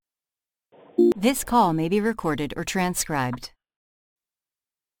This call may be recorded or transcribed.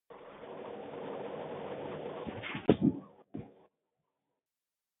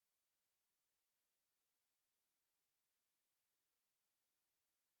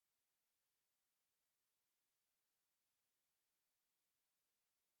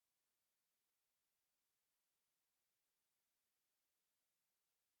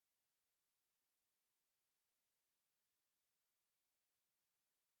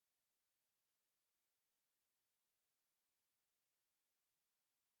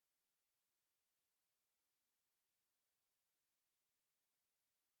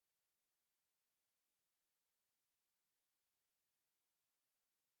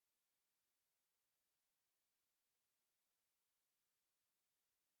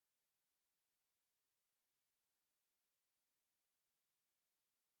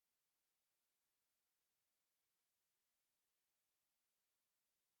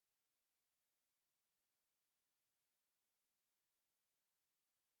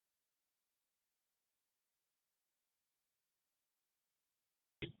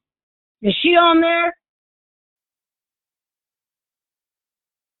 Is she on there?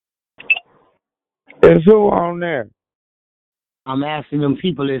 Is who on there? I'm asking them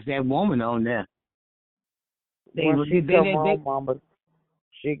people, is that woman on there? When she come on, Mama,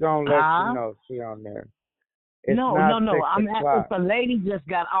 she gonna let you know she on there. It's No. not 6 I'm asking o'clock. if the lady just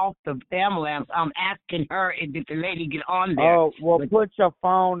got off the ambulance. I'm asking her, did the lady get on there? Oh, well, put your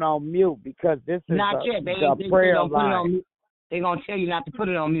phone on mute because this is Not yet. the prayer gonna put it line. on mute. They're going to tell you not to put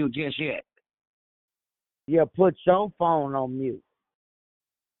it on mute just yet. Yeah, put your phone on mute.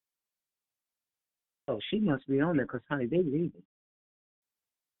 Oh, she must be on there because, honey, they leaving.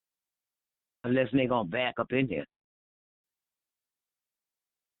 Unless they're going to back up in here.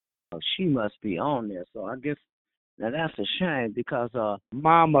 Oh, she must be on there. So I guess, now that's a shame because,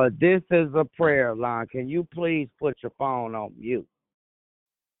 Mama, this is a prayer line. Can you please put your phone on mute?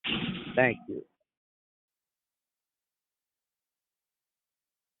 Thank you.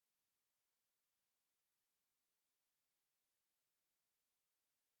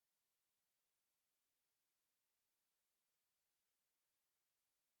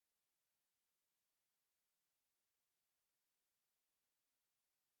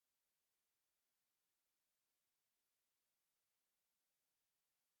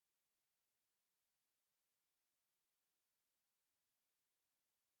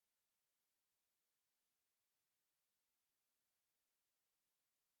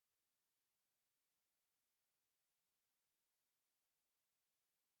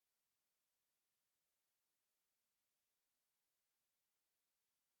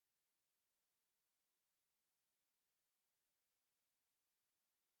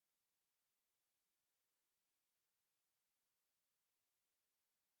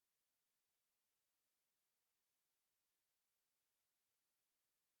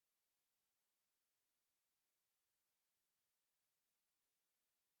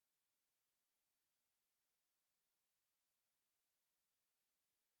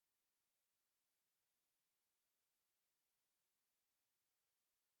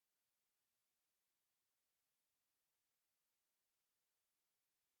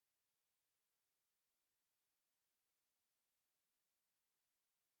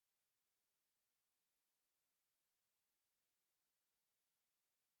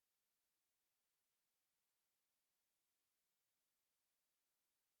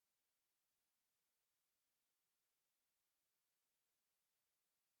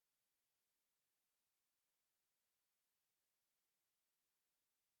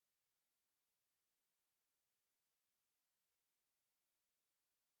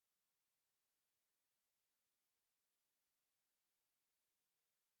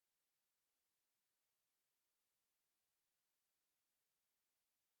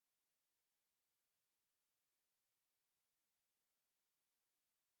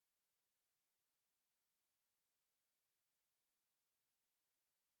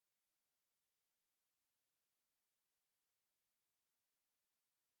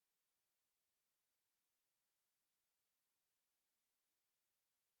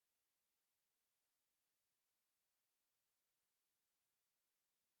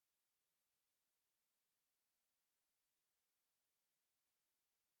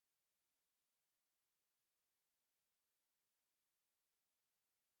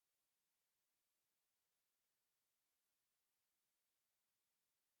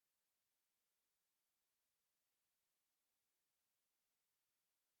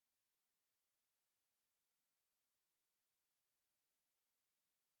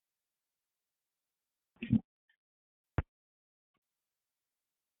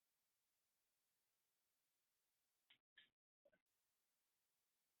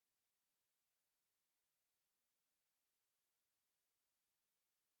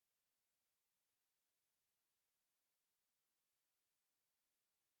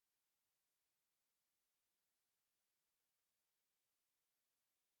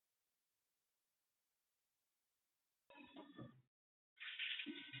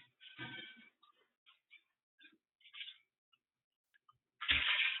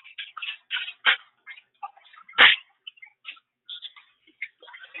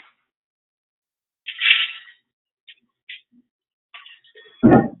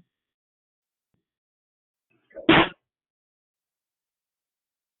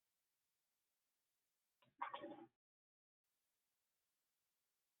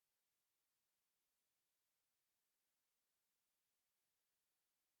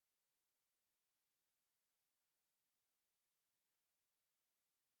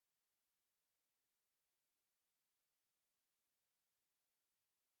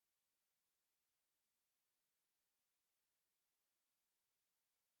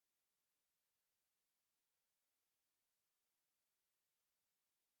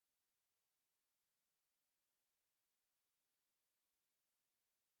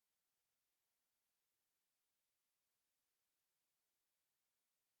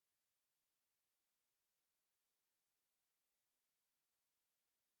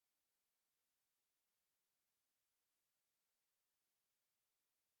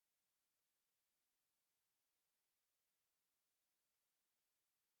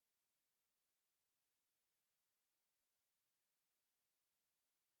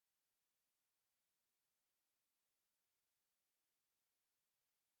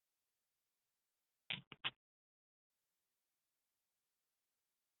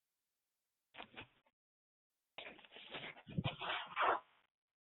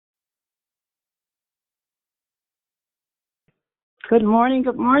 Good morning.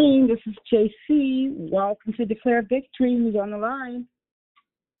 Good morning. This is JC. Welcome to Declare Victory. Who's on the line?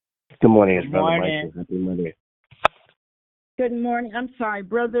 Good morning, it's Good Brother morning. Michael. Happy Monday. Good morning. I'm sorry,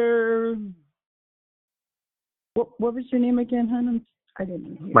 brother. What was your name again, hon? I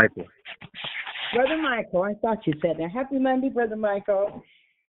didn't hear. Michael. Brother Michael. I thought you said that. Happy Monday, Brother Michael.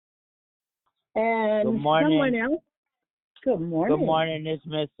 And Good morning. someone else. Good morning. Good morning, it's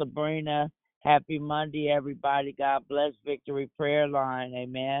Miss Sabrina. Happy Monday, everybody. God bless Victory Prayer Line.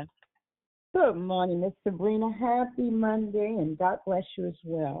 Amen. Good morning, Miss Sabrina. Happy Monday, and God bless you as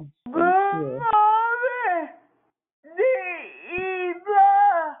well. Thank you.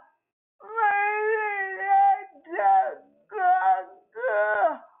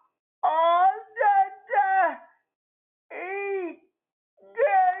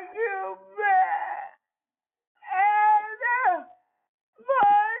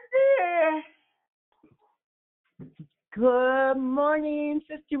 Good morning,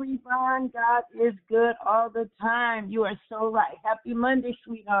 Sister Yvonne. God is good all the time. You are so right. Happy Monday,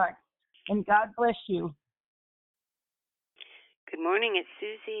 sweetheart. And God bless you. Good morning, it's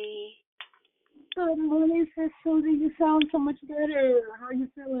Susie. Good morning, Sis Susie. You sound so much better. How are you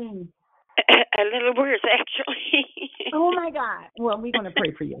feeling? A little worse, actually. Oh, my God. Well, we're going to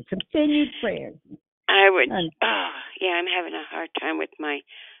pray for you. Continued prayers. I would. And I'm having a hard time with my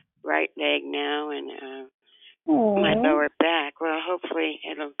right leg now and my oh, lower back. Well, hopefully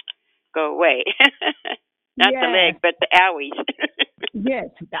it'll go away. Not the yes. leg, but the owies. Yes,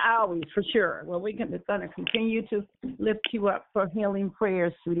 the hours for sure. Well, we're going to continue to lift you up for healing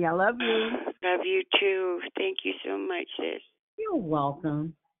prayers, sweetie. I love you. Love you too. Thank you so much, sis. You're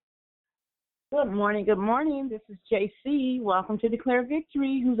welcome. Good morning. Good morning. This is JC. Welcome to Declare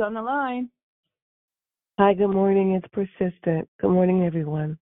Victory. Who's on the line? Hi, good morning. It's Persistent. Good morning,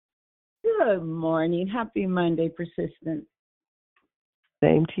 everyone. Good morning. Happy Monday, Persistent.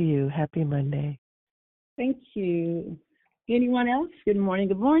 Same to you. Happy Monday. Thank you. Anyone else? Good morning.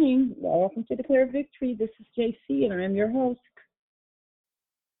 Good morning. Welcome to Declare Victory. This is JC, and I'm your host.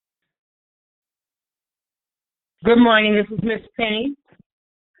 Good morning, this is Miss Penny.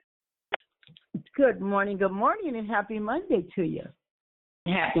 Good morning. Good morning, and happy Monday to you.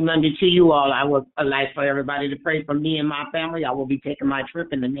 Happy Monday to you all. I would like for everybody to pray for me and my family. I will be taking my trip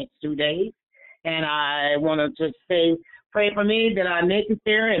in the next 2 days. And I want to just say, pray for me that I make it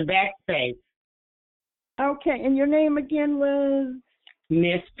there and back safe. Okay, and your name again was?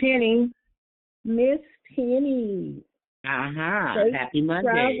 Miss Penny. Miss Penny. Happy Monday,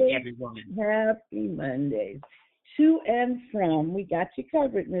 travel. everyone. Happy Monday. To and from. We got you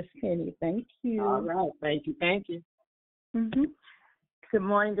covered, Miss Penny. Thank you. All right. Thank you. Thank you. Mm-hmm. Good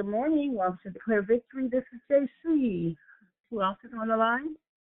morning. Good morning. Welcome to Declare Victory. This is JC. Who else is on the line?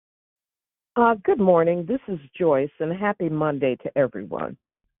 Good morning. This is Joyce, and happy Monday to everyone.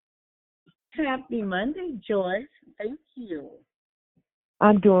 Happy Monday, Joyce. Thank you.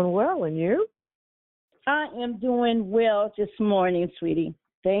 I'm doing well, and you? I am doing well this morning, sweetie.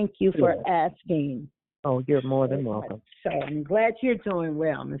 Thank you for asking. Oh, you're more than welcome. So I'm glad you're doing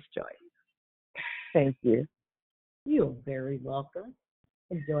well, Miss Joyce. Thank you. You're very welcome.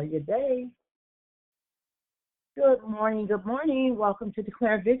 Enjoy your day. Good morning. Good morning. Welcome to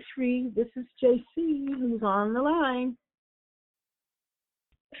Declare Victory. This is JC, who's on the line.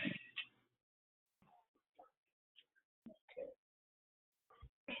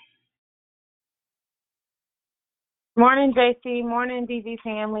 Morning, JC. Morning, DV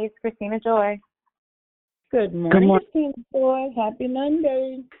family. It's Christina Joy. Good morning, Christina Joy. Happy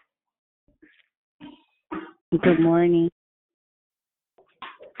Monday. Good morning.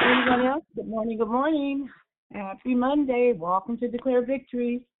 Anyone else? Good morning. Good morning. Happy Monday. Welcome to Declare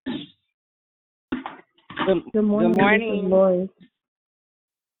Victory. Good morning. Good morning. Lori.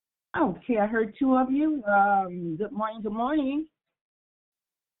 Okay, I heard two of you. Good morning. Good morning.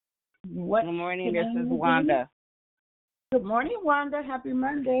 What? Good morning. Good This morning, is Wanda. Good morning, Wanda. Happy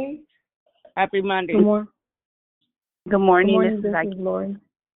Monday. Happy Monday. Good morning. Good morning. Good morning. This is Lori.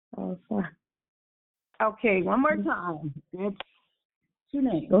 Oh, sorry. Okay, one more time. It's your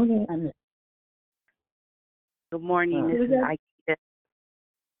name. Go ahead. Good morning. This is Aikita.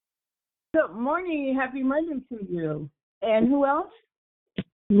 Good morning. Happy Monday to you. And who else?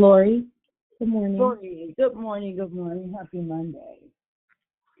 Lori. Good morning. Lori. Good morning. Good morning. Happy Monday.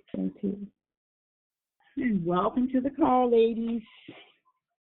 Thank you. And welcome to the call, ladies.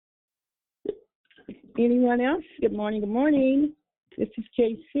 Anyone else? Good morning. Good morning. This is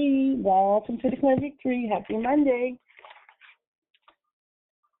JC. Welcome to Declare Victory. Happy Monday.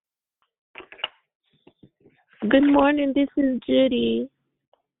 Good morning. This is Judy.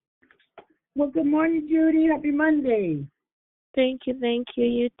 Well, good morning, Judy. Happy Monday. Thank you.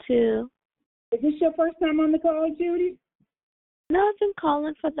 You too. Is this your first time on the call, Judy? No, I've been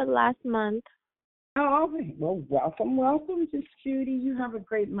calling for the last month. Oh, okay. Well, welcome, Miss Judy. You have a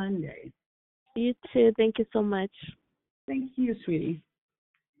great Monday. You too. Thank you so much. Thank you, sweetie.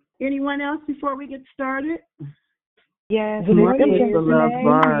 Anyone else before we get started? Yes, Good morning, this is Mr. Love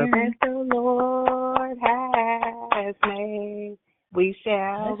Barb. as the Lord has made. We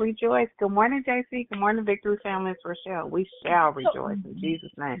shall rejoice. Good morning, JC. Good morning, Victory Family. It's Rochelle. We shall rejoice in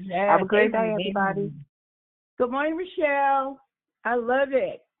Jesus' name. Yes, Have a great day, amen. everybody. Good morning, Michelle. I love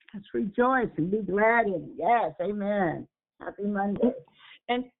it. Let's rejoice and be glad in it. Yes, amen. Happy Monday.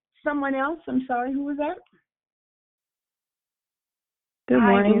 And someone else, I'm sorry, who was that? Good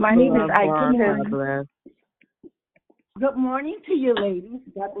morning. My name is Love Barb. Aisha. God bless. Good morning to you, ladies.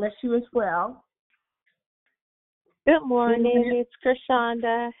 God bless you as well. Good morning. It's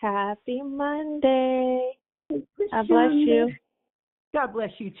Krishanda. Happy Monday. God bless you. God bless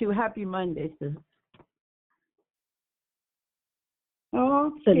you too. Happy Monday, sis.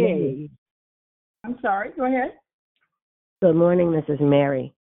 Okay. I'm sorry. Go ahead. Good morning. This is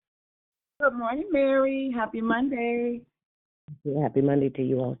Mary. Good morning, Mary. Happy Monday. Happy Monday to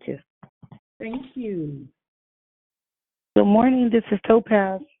you all, too. Thank you. Good morning. This is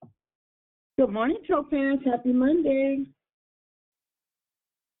Topaz. Good morning, Topaz. Happy Monday.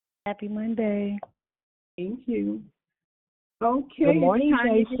 Happy Monday. Thank you. Okay. Good morning, it's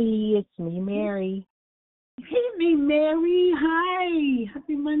time to JC. It's me, Mary. Hey, me, Mary. Hi.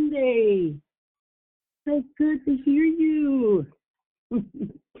 Happy Monday. So good to hear you.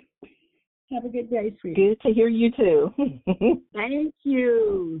 Have a good day, sweetie. Good to hear you too. Thank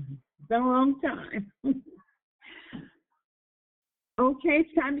you. It's been a long time. Okay,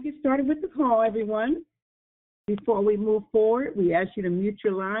 it's time to get started with the call, everyone. Before we move forward, we ask you to mute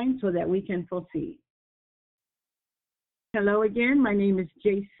your line so that we can proceed. Hello again. My name is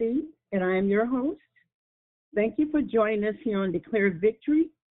JC, and I am your host. Thank you for joining us here on Declare Victory.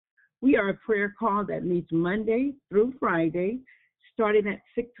 We are a prayer call that meets Monday through Friday, starting at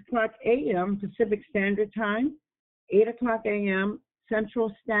 6 o'clock a.m. Pacific Standard Time, 8 o'clock a.m.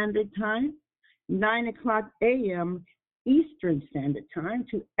 Central Standard Time, 9 o'clock a.m. Eastern Standard Time,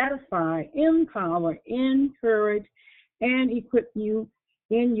 to edify, empower, encourage, and equip you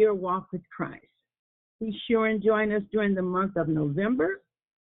in your walk with Christ. Be sure and join us during the month of November.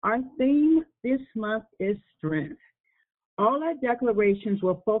 Our theme this month is strength. All our declarations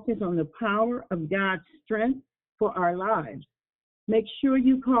will focus on the power of God's strength for our lives. Make sure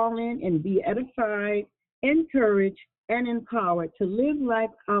you call in and be edified, encouraged, and empowered to live life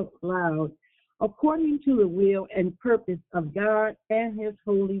out loud according to the will and purpose of God and His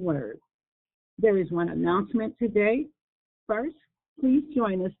holy word. There is one announcement today. First, please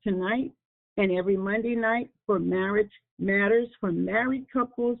join us tonight and every Monday night for Marriage Matters for married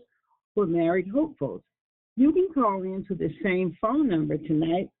couples, for married hopefuls. You can call in to the same phone number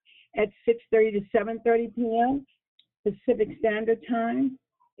tonight at 6:30 to 7:30 p.m. Pacific Standard Time,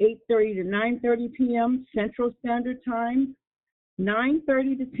 8:30 to 9:30 p.m. Central Standard Time,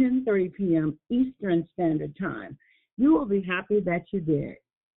 9:30 to 10:30 p.m. Eastern Standard Time. You will be happy that you did.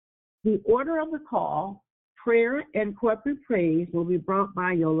 The order of the call, prayer and corporate praise, will be brought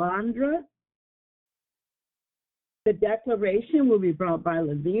by Yolanda. The declaration will be brought by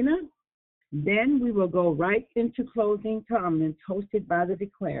Lavina. Then we will go right into closing comments hosted by the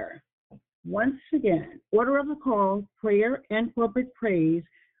declarer. Once again, order of the call, prayer and corporate praise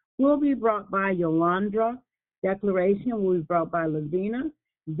will be brought by Yolanda. Declaration will be brought by Lavina.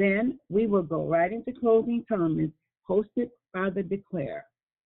 Then we will go right into closing comments hosted by the declarer.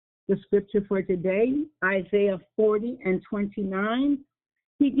 The scripture for today, Isaiah 40:29.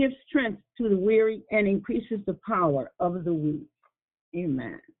 He gives strength to the weary and increases the power of the weak.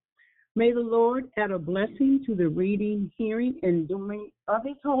 Amen. May the Lord add a blessing to the reading, hearing, and doing of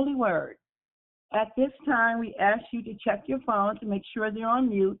His holy word. At this time, we ask you to check your phone to make sure they're on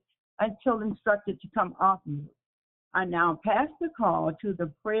mute until instructed to come off mute. I now pass the call to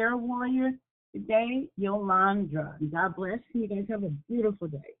the prayer warrior today, Yolanda. God bless you. You guys have a beautiful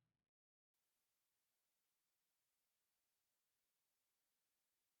day.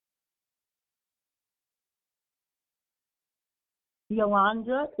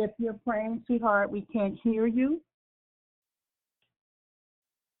 Yolanda, if you're praying, sweetheart, we can't hear you.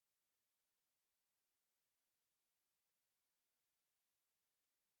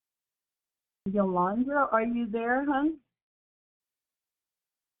 Yolanda, are you there, hon?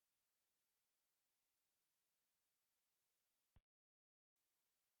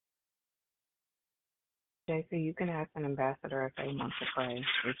 JC, you can ask an ambassador if they want to pray,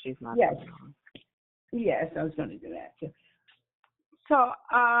 if she's not Yes. coming on. Yes, I was going to do that too. So,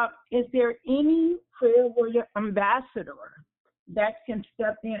 is there any prayer warrior ambassador that can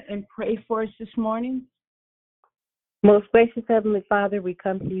step in and pray for us this morning? Most gracious Heavenly Father, we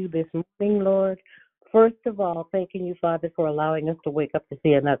come to you this morning, Lord. First of all, thanking you, Father, for allowing us to wake up to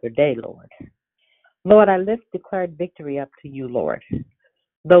see another day, Lord. Lord, I lift declared victory up to you, Lord.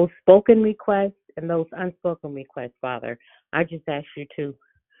 Those spoken requests and those unspoken requests, Father, I just ask you to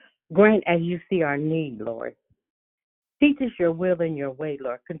grant as you see our need, Lord. Teach us your will and your way,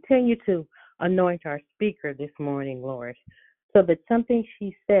 Lord. Continue to anoint our speaker this morning, Lord, so that something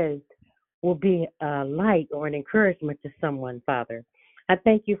she says will be a light or an encouragement to someone, Father. I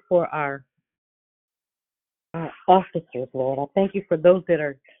thank you for our officers, Lord. I thank you for those that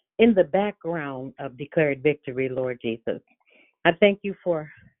are in the background of declared victory, Lord Jesus. I thank you for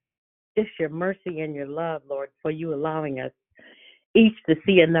just your mercy and your love, Lord, for you allowing us each to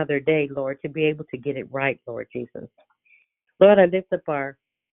see another day, Lord, to be able to get it right, Lord Jesus. Lord, I lift up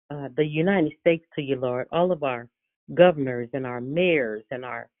the United States to you, Lord, all of our governors and our mayors and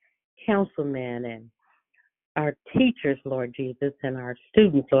our councilmen and our teachers, Lord Jesus, and our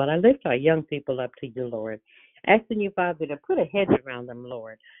students, Lord. I lift our young people up to you, Lord, asking you, Father, to put a hedge around them,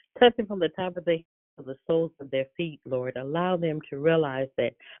 Lord, touching from the top of their head to the soles of their feet, Lord. Allow them to realize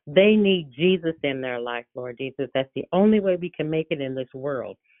that they need Jesus in their life, Lord Jesus. That's the only way we can make it in this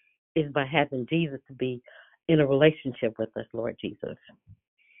world is by having Jesus to be in a relationship with us, Lord Jesus.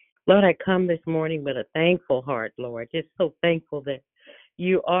 Lord, I come this morning with a thankful heart, Lord, just so thankful that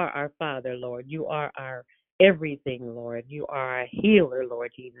you are our Father, Lord. You are our everything, Lord. You are our healer,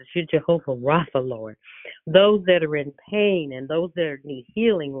 Lord Jesus. You're Jehovah Rapha, Lord. Those that are in pain and those that need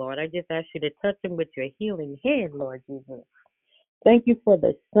healing, Lord, I just ask you to touch them with your healing hand, Lord Jesus. Thank you for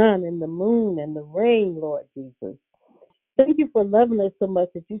the sun and the moon and the rain, Lord Jesus. Thank you for loving us so much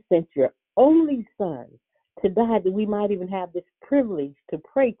that you sent your only Son to die that we might even have this privilege to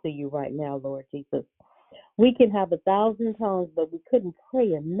pray to you right now, Lord Jesus. We can have 1,000 tongues, but we couldn't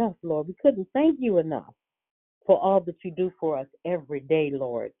pray enough, Lord. We couldn't thank you enough for all that you do for us every day,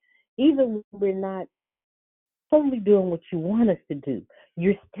 Lord. Even when we're not totally doing what you want us to do,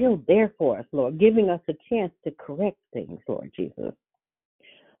 you're still there for us, Lord, giving us a chance to correct things, Lord Jesus.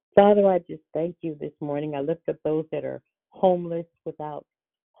 Father, I just thank you this morning. I lift up those that are homeless, without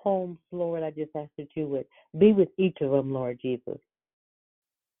homes, Lord. I just ask that you would be with each of them, Lord Jesus.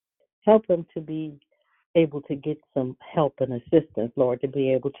 Help them to be able to get some help and assistance, Lord, to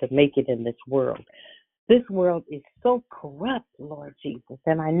be able to make it in this world. This world is so corrupt, Lord Jesus,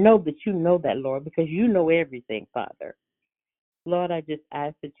 and I know that you know that, Lord, because you know everything, Father. Lord, I just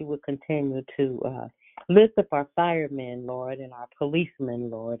ask that you would continue to lift up our firemen, Lord, and our policemen,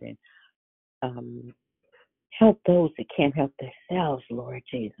 Lord, and help those that can't help themselves, Lord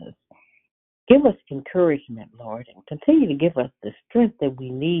Jesus. Give us encouragement, Lord, and continue to give us the strength that we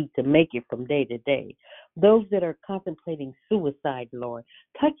need to make it from day to day. Those that are contemplating suicide, Lord,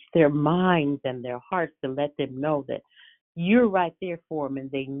 touch their minds and their hearts to let them know that you're right there for them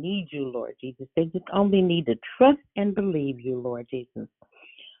and they need you, Lord Jesus. They just only need to trust and believe you, Lord Jesus.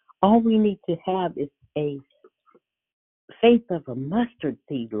 All we need to have is a faith of a mustard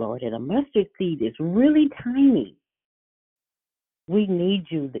seed, Lord, and a mustard seed is really tiny. We need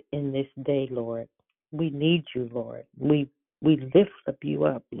you in this day, Lord. We need you, Lord. We lift you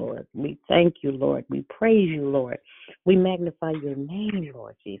up, Lord. We thank you, Lord. We praise you, Lord. We magnify your name,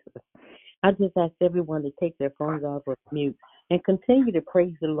 Lord Jesus. I just ask everyone to take their phones off of mute and continue to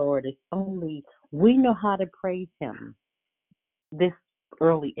praise the Lord as only we know how to praise him this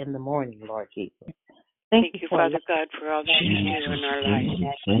early in the morning, Lord Jesus. Thank you, Father God, for all that you do in our lives.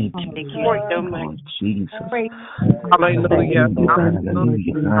 Thank you so much. Jesus. Hallelujah. Hallelujah.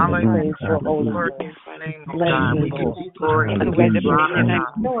 Hallelujah. Glory to your name, oh God. We give you glory. We Hallelujah. give you honor,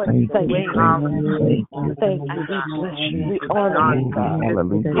 God. Thank you. Hallelujah. Thank you. We honor you, God.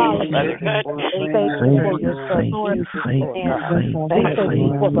 Hallelujah. Thank you for your son, Jesus, Lord God. Thank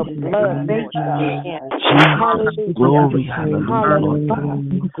you for the blood, Lord God. Hallelujah. Glory, hallelujah, Lord God.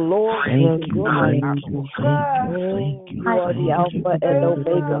 Glory Thank to you, your thank name. you, thank you, You are the Alpha and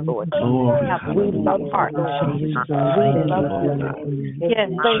Omega, Lord. Glory, We love hallelujah, you, Lord. Jesus. We Thank you, love Lord you. God. Yes,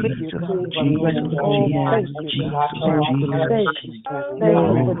 thank you, Jesus, Jesus. Jesus, Oh, thank Jesus, you, Jesus, God. Jesus. Thank you. Thank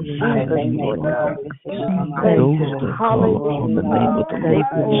you for Glory, Jesus, hallelujah, Lord Lord God. God. Thank Those you. that call upon the name of the Lord,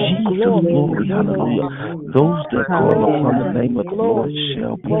 Hallelujah. Jesus, glory, hallelujah. Those that call upon the name of the Lord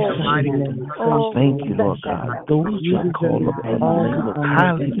shall be saved. Thank you, Lord God. Those that call upon the name of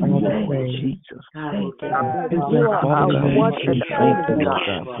hallelujah, Lord Jesus. Thank you. You are Father our God, we one say and thank only you, Lord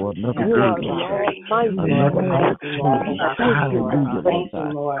God. God, for another You day, are the Lord God. Almighty Another God. opportunity, Thank you, God. hallelujah, Lord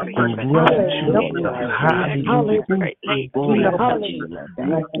God, to Hallelujah. reverence you, Lord God, Hallelujah. Glory to Jesus.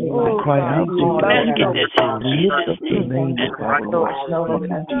 Cry out to you, Let's get this in lift Jesus' up the name. name of our Lord.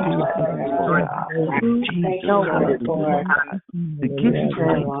 Jesus, hallelujah. To give you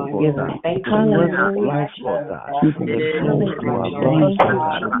thanks, Lord God. The work of life, Lord God. That flows through our veins,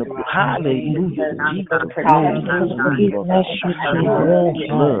 Lord God. Hallelujah. Jesus, glory to you, Lord God. The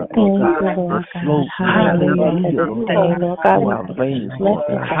blood, Lord God. That flows, hallelujah, Lord God. Through our veins, Lord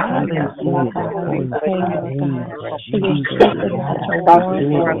God. Hallelujah, Lord God.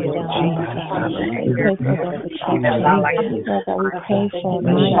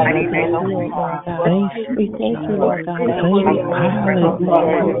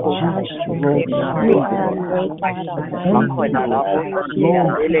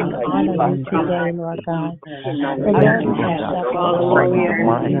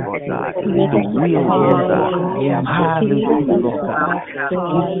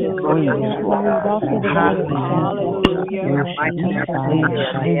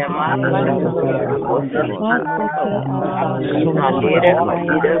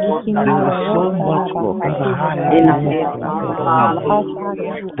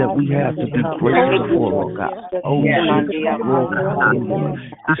 Jesus, that we have to be grateful for, Lord God. Oh, Jesus, glory, hallelujah.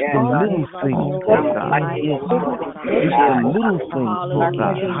 It's the little things, Lord God. Yes, it's the little things, Lord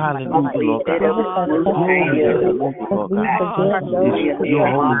God. Hallelujah, Lord God. Glory, hallelujah, Lord God. It's your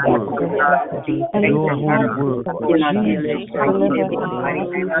holy word. Your holy word, Jesus.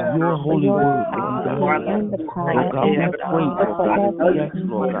 Your holy word, Lord God. Lord God, we pray, Lord God. Yes,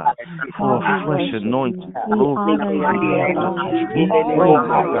 Lord God, for a fresh anointing. Glory, we pray, Lord God,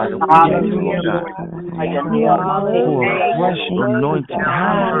 and we ask, Lord God, for a fresh anointing.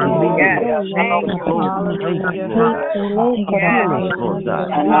 Hallelujah. Glory, thank you, Lord God. Heal us, Lord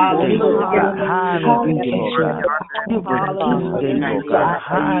God, this day, Lord God. Hallelujah, Lord God. Give us this day, Lord God.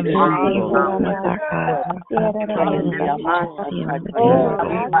 Hallelujah, Lord God.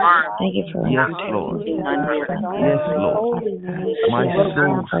 Yes, Lord. Yes, Lord. My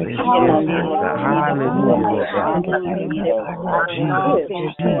soul says yes, Lord God. Hallelujah, Lord God. Jesus,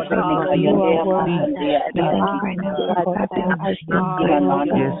 Jesus,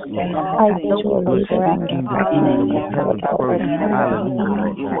 yes, Lord. We're seeking the kingdom of heaven first.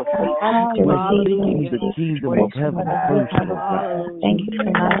 Hallelujah, Lord God. We're seeking the kingdom of heaven first, Lord God. Thank you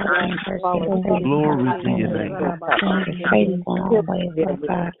for that. Glory to your name. Praise God always, Lord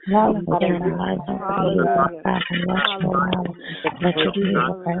God. Turn our lives over to you, Lord God, and let your knowledge, let your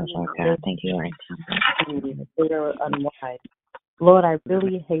beautiful prayers, Lord God. Thank you, Lord. Lord, I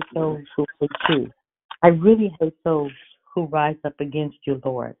really hate those who hate you. I really hate those who rise up against you,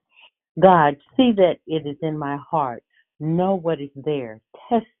 Lord. God, see that it is in my heart. Know what is there.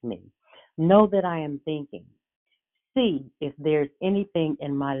 Test me. Know that I am thinking. See if there's anything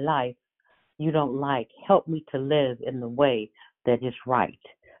in my life you don't like. Help me to live in the way that is right.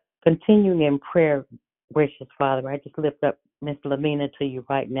 Continuing in prayer, gracious Father, I just lift up Miss Lamina to you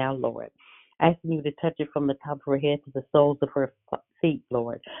right now, Lord. Asking you to touch her from the top of her head to the soles of her feet,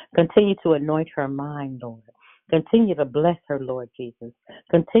 Lord. Continue to anoint her mind, Lord. Continue to bless her, Lord Jesus.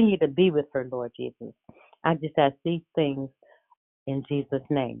 Continue to be with her, Lord Jesus. I just ask these things in Jesus'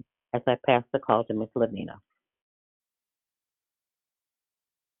 name as I pass the call to Miss Lamina.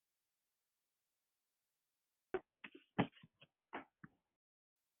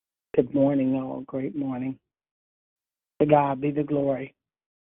 Good morning, all. Great morning. To God be the glory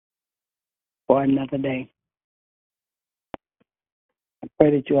for another day. I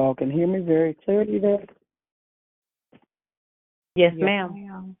pray that you all can hear me very clearly there. Yes,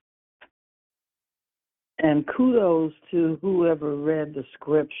 ma'am. And kudos to whoever read the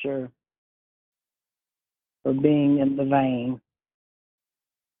scripture for being in the vein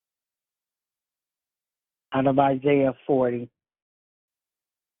out of Isaiah 40.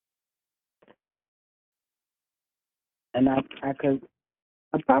 And I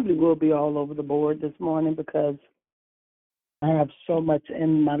probably will be all over the board this morning because I have so much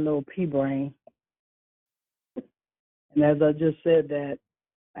in my little pea brain. And as I just said that,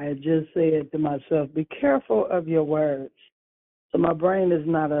 I just said to myself, be careful of your words. So my brain is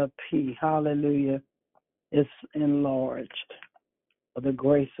not a pea. Hallelujah. It's enlarged for the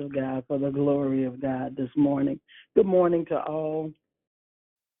grace of God, for the glory of God this morning. Good morning to all.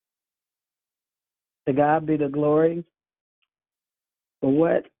 To God be the glory for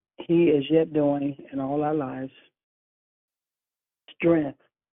what he is yet doing in all our lives. Strength.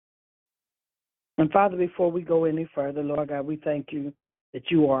 And Father, before we go any further, Lord God, we thank you that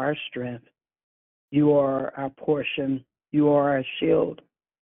you are our strength. You are our portion. You are our shield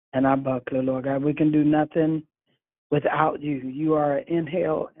and our buckler, Lord God. We can do nothing without you. You are our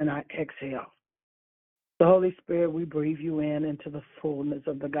inhale and our exhale. The Holy Spirit, we breathe you in into the fullness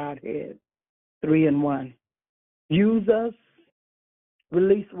of the Godhead, 3 in 1. Use us,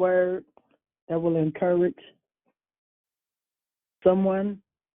 release word that will encourage someone,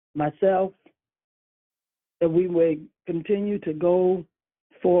 myself, that we would continue to go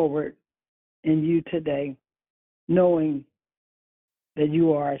forward in you today, knowing that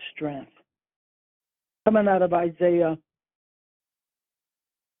you are our strength. Coming out of Isaiah,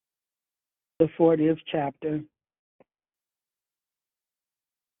 the 40th chapter.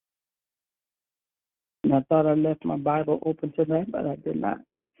 And I thought I left my Bible open to that, but I did not.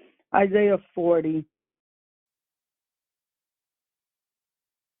 Isaiah 40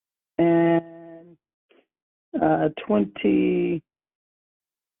 and 20.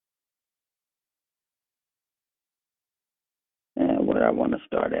 Where I want to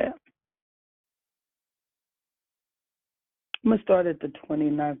start at. I'm going to start at the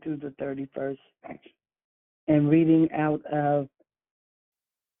 29th through the 31st and reading out of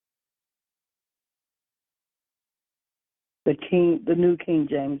the New King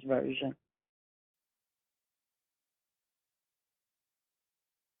James Version.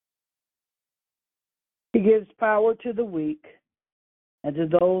 He gives power to the weak, and to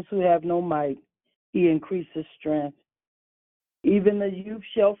those who have no might, he increases strength. Even the youth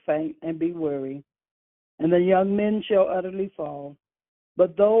shall faint and be weary, and the young men shall utterly fall.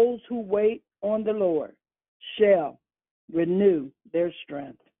 But those who wait on the Lord shall renew their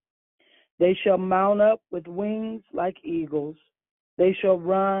strength. They shall mount up with wings like eagles. They shall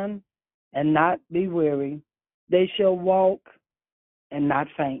run and not be weary. They shall walk and not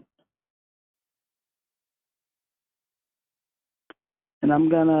faint. And I'm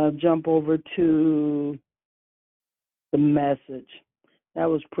going to jump over to the Message. That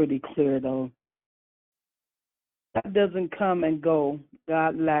was pretty clear, though. God doesn't come and go.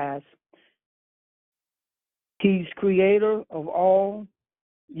 God lasts. He's creator of all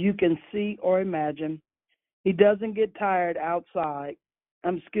you can see or imagine. He doesn't get tired outside.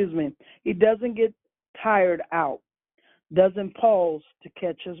 He doesn't get tired out. Doesn't pause to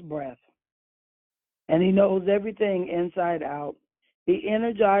catch his breath. And he knows everything inside out. He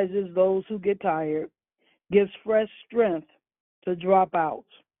energizes those who get tired, gives fresh strength to drop out.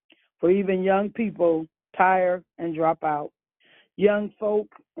 For even young people tire and drop out. Young folk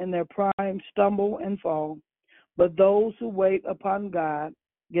in their prime stumble and fall. But those who wait upon God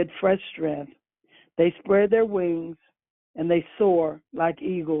get fresh strength. They spread their wings and they soar like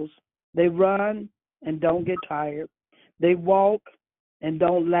eagles. They run and don't get tired. They walk and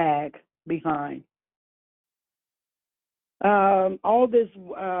don't lag behind. All this,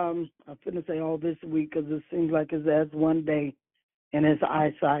 I'm going to say all this week because it seems like it's as one day in his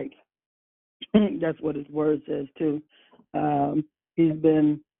eyesight. That's what his word says, too. He's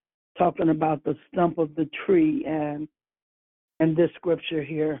been talking about the stump of the tree and this scripture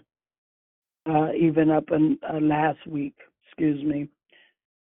here, even up in last week,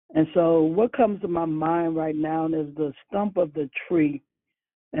 And so what comes to my mind right now is the stump of the tree.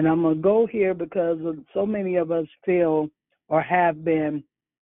 And I'm going to go here because so many of us feel or have been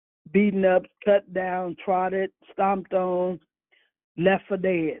beaten up, cut down, trodden, stomped on, left for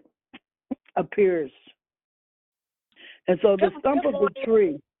dead, appears. And so the stump of the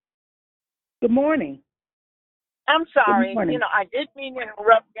tree. Good morning. I'm sorry. Good morning. I didn't mean to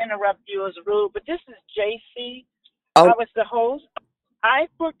interrupt you as rude, but this is JC. Oh. I was the host. I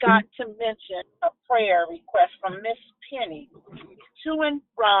forgot to mention a prayer request from Miss Penny to and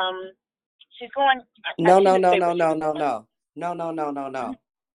from. She's going. No.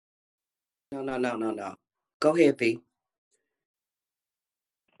 Go ahead, V.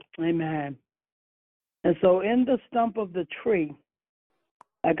 Amen. And so in the stump of the tree,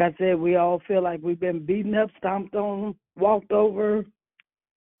 like I said, we all feel like we've been beaten up, stomped on, walked over,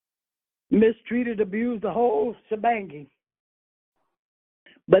 mistreated, abused, the whole shebang.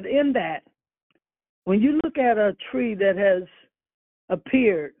 But in that, when you look at a tree that has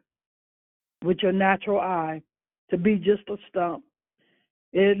appeared with your natural eye to be just a stump,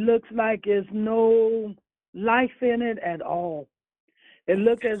 it looks like there's no life in it at all. It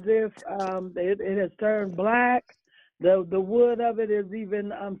looks as if it has turned black. The wood of it is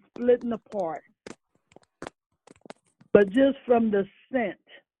even splitting apart. But just from the scent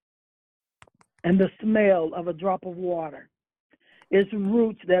and the smell of a drop of water, its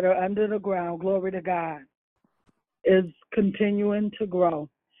roots that are under the ground, glory to God, is continuing to grow.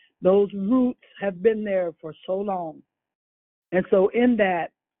 Those roots have been there for so long. And so in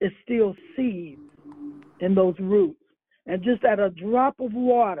that, it's still seeds in those roots. And just at a drop of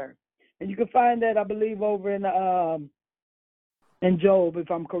water, and you can find that, I believe, over in Job, if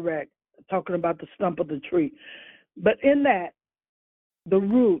I'm correct, talking about the stump of the tree. But in that, the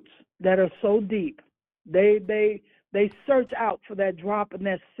roots that are so deep, they search out for that drop and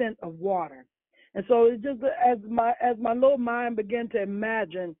that scent of water. And so it's just as my little mind began to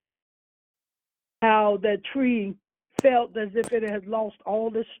imagine how that tree felt as if it had lost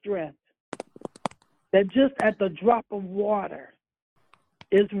all its strength, that just at the drop of water,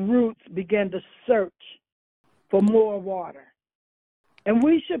 its roots began to search for more water. And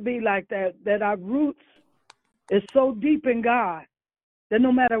we should be like that, that our roots is so deep in God that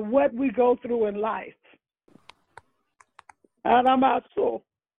no matter what we go through in life, no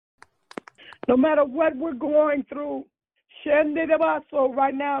matter what we're going through,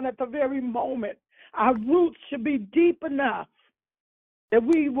 right now and at the very moment, our roots should be deep enough that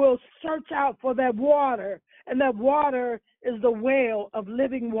we will search out for that water, and that water is the well of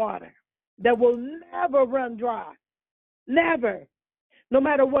living water that will never run dry. Never. No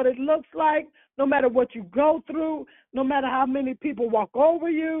matter what it looks like, no matter what you go through, no matter how many people walk over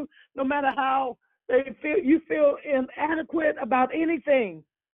you, no matter how you feel inadequate about anything,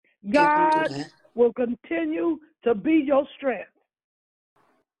 God will continue to be your strength.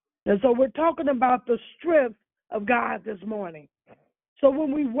 And so we're talking about the strength of God this morning. So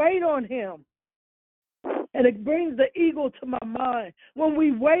when we wait on him, and it brings the eagle to my mind, when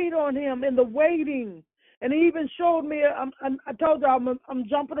we wait on him in the waiting, and he even showed me, I told you I'm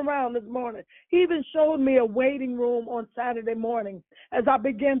jumping around this morning. He even showed me a waiting room on Saturday morning as I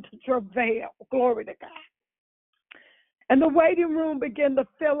began to travail. Glory to God. And the waiting room began to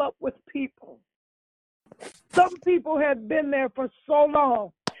fill up with people. Some people had been there for so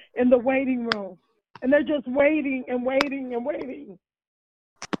long in the waiting room, and they're just waiting and waiting and waiting.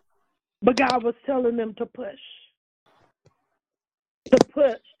 But God was telling them to push,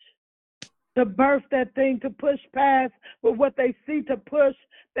 to birth that thing, to push past with what they see, to push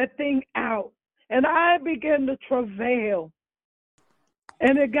that thing out. And I began to travail.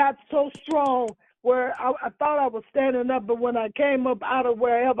 And it got so strong where I thought I was standing up, but when I came up out of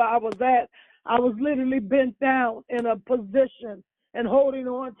wherever I was at, I was literally bent down in a position and holding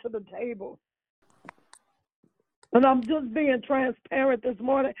on to the table. And I'm just being transparent this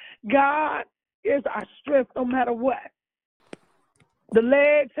morning. God is our strength no matter what. The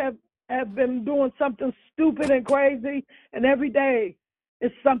legs have been doing something stupid and crazy, and every day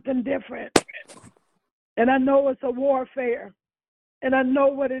is something different. And I know it's a warfare, and I know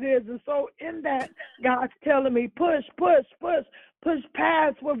what it is. And so in that, God's telling me, push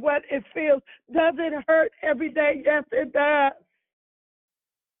past with what it feels. Does it hurt every day? Yes, it does.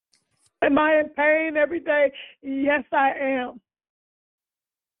 Am I in pain every day? Yes, I am.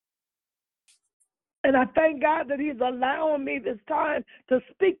 And I thank God that he's allowing me this time to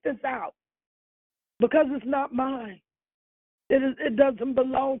speak this out, because it's not mine. It doesn't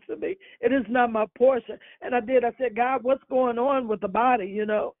belong to me. It is not my portion. And I said, God, what's going on with the body, you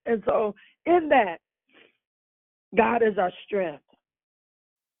know? And so in that, God is our strength.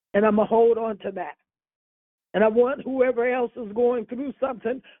 And I'm going to hold on to that. And I want whoever else is going through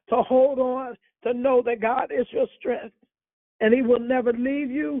something to hold on, to know that God is your strength. And he will never leave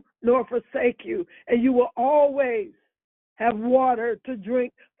you nor forsake you. And you will always have water to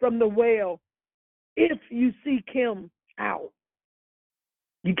drink from the well if you seek him out.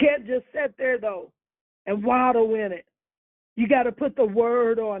 You can't just sit there, though, and waddle in it. You got to put the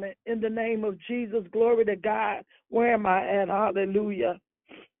word on it in the name of Jesus. Glory to God. Where am I at? Hallelujah.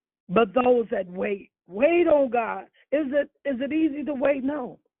 But those that wait on God. Is it easy to wait?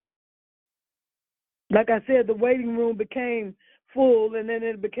 No. Like I said, the waiting room became full, and then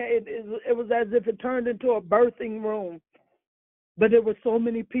it was as if it turned into a birthing room. But there were so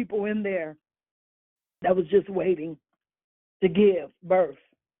many people in there that was just waiting to give birth,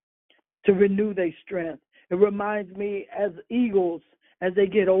 to renew their strength. It reminds me, as eagles, as they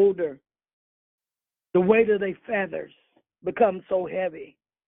get older, the weight of their feathers becomes so heavy,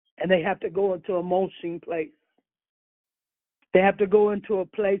 and they have to go into a mulching place. They have to go into a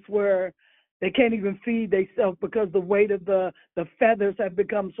place where they can't even feed themselves, because the weight of the feathers have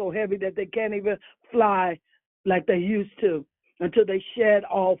become so heavy that they can't even fly like they used to, until they shed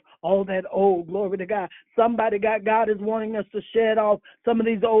off all that old. Glory to God. God is wanting us to shed off some of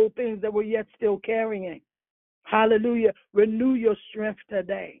these old things that we're yet still carrying. Hallelujah. Renew your strength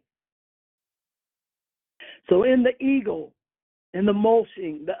today. So in the eagle, in the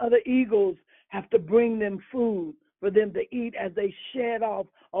mulching, the other eagles have to bring them food for them to eat as they shed off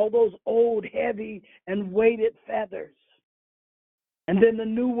all those old, heavy, and weighted feathers. And then the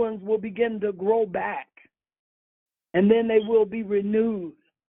new ones will begin to grow back. And then they will be renewed.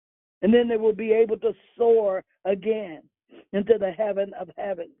 And then they will be able to soar again into the heaven of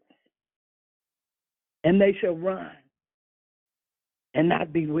heavens. and they shall run and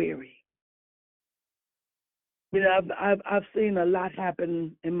not be weary. You know, I've seen a lot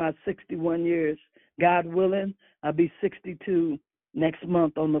happen in my 61 years. God willing, I'll be 62 next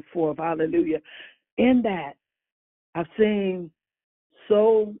month on the 4th. Hallelujah. In that, I've seen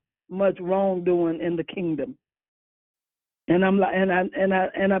so much wrongdoing in the kingdom. And I'm like,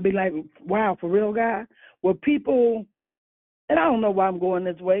 and I be like, wow, for real, God? Where people, and I don't know why I'm going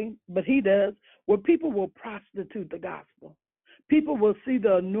this way, but he does, where people will prostitute the gospel. People will see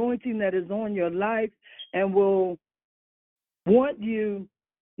the anointing that is on your life and will want you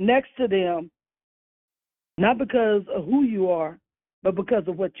next to them, not because of who you are, but because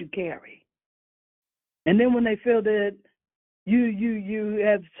of what you carry. And then when they feel that you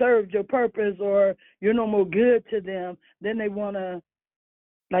have served your purpose or you're no more good to them, then they want to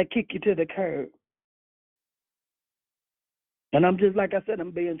like kick you to the curb. And I'm just, like I said,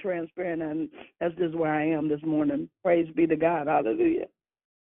 I'm being transparent, and that's just where I am this morning. Praise be to God. Hallelujah.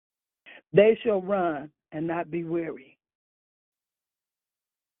 They shall run and not be weary.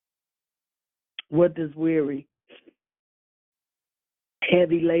 What is weary?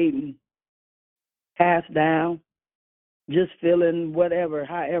 Heavy laden, cast down, just feeling whatever,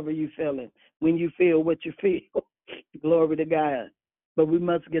 however you feel it. When you feel what you feel, glory to God. But we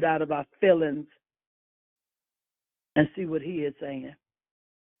must get out of our feelings and see what he is saying.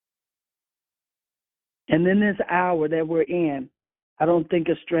 And in this hour that we're in, I don't think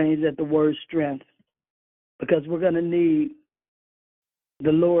it's strange that the word strength, because we're going to need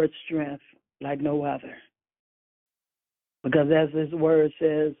the Lord's strength like no other. Because as his word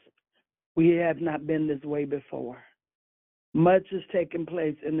says, we have not been this way before. Much is taking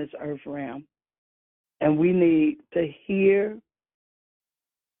place in this earth realm. And we need to hear,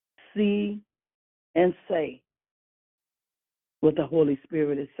 see, and say what the Holy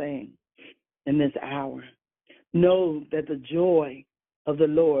Spirit is saying in this hour. Know that the joy of the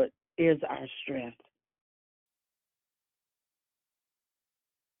Lord is our strength.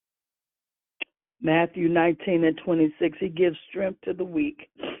 Matthew 19:26, he gives strength to the weak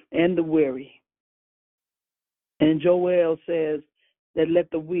and the weary. And Joel says that let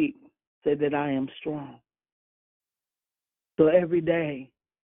the weak say that I am strong. So every day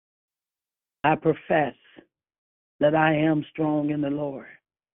I profess that I am strong in the Lord.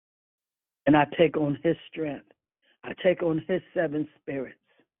 And I take on his strength. I take on his 7 spirits.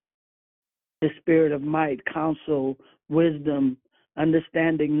 The spirit of might, counsel, wisdom,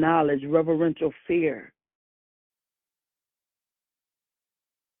 understanding, knowledge, reverential fear.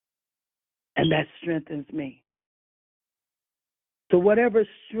 And that strengthens me. So whatever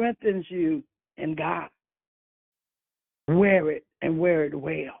strengthens you in God, wear it and wear it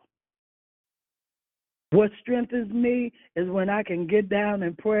well. What strengthens me is when I can get down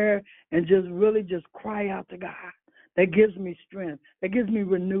in prayer and just really just cry out to God. That gives me strength. That gives me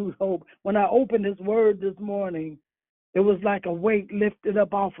renewed hope. When I opened this word this morning, it was like a weight lifted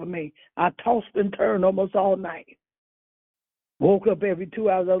up off of me. I tossed and turned almost all night. Woke up every 2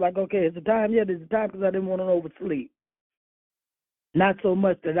 hours. I was like, okay, is it time yet? Is it time? Because I didn't want to oversleep. Not so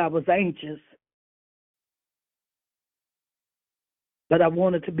much that I was anxious, but I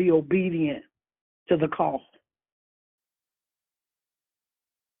wanted to be obedient to the call.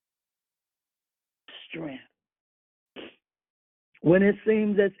 Strength. When it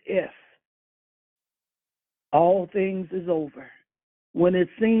seems as if all things is over, when it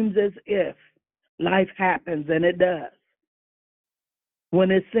seems as if life happens, and it does,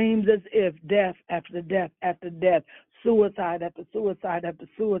 when it seems as if death after death after death, suicide after suicide after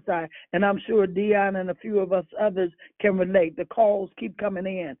suicide, and I'm sure Dion and a few of us others can relate. The calls keep coming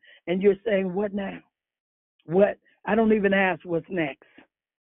in, and you're saying, what now? What? I don't even ask what's next.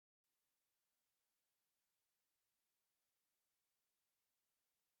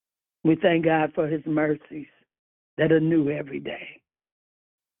 We thank God for his mercies that are new every day.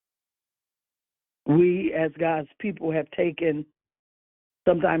 We, as God's people, have taken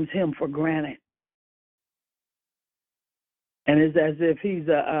sometimes him for granted. And it's as if he's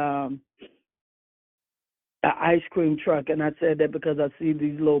an ice cream truck. And I said that because I see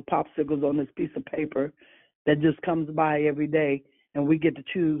these little popsicles on this piece of paper that just comes by every day, and we get to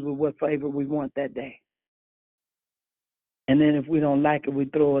choose with what flavor we want that day. And then if we don't like it, we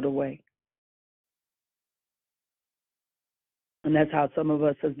throw it away. And that's how some of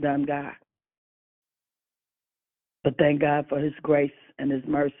us has done God. But thank God for his grace and his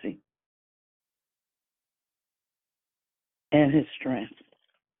mercy and his strength.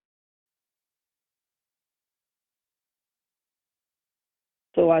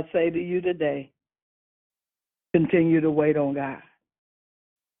 So I say to you today, continue to wait on God.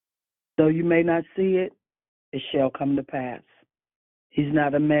 Though you may not see it, it shall come to pass. He's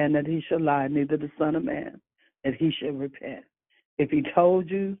not a man that he shall lie, neither the son of man that he shall repent. If he told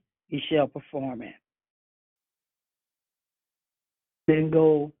you, he shall perform it. Then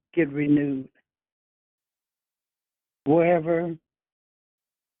go get renewed. Wherever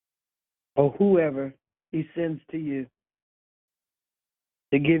or whoever he sends to you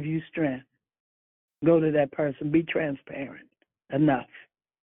to give you strength, go to that person. Be transparent enough.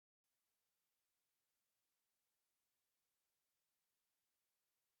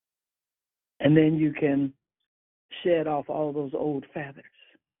 And then you can shed off all those old feathers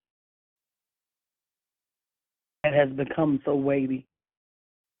that has become so weighty.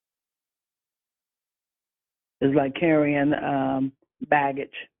 It's like carrying baggage.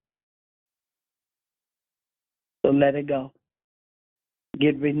 So let it go.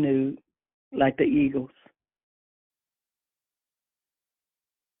 Get renewed like the eagles.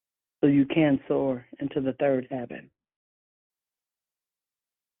 So you can soar into the third heaven.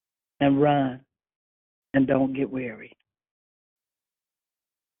 And run and don't get weary.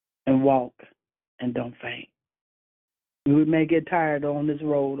 And walk and don't faint. We may get tired on this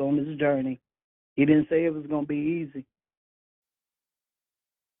road, on this journey. He didn't say it was going to be easy.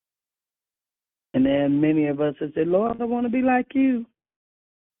 And then many of us have said, Lord, I want to be like you.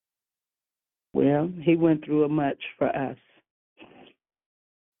 Well, he went through much for us.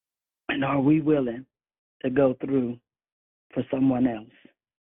 And are we willing to go through for someone else?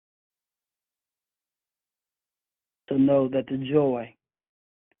 To know that the joy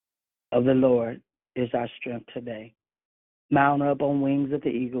of the Lord is our strength today. Mount up on wings of the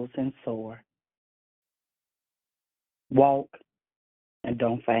eagles and soar. Walk and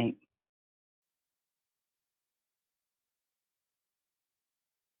don't faint.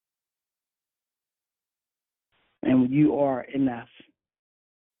 And you are enough.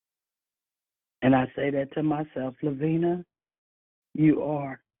 And I say that to myself, Lavina, you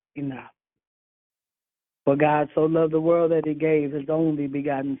are enough. For God so loved the world that he gave his only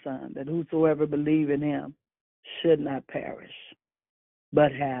begotten Son, that whosoever believe in him should not perish,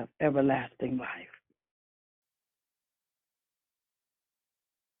 but have everlasting life.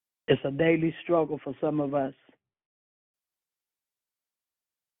 It's a daily struggle for some of us.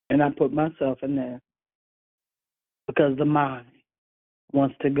 And I put myself in there because the mind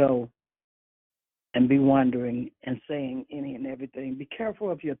wants to go and be wondering and saying any and everything. Be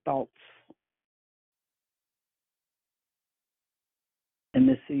careful of your thoughts in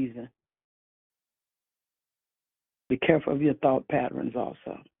this season. Be careful of your thought patterns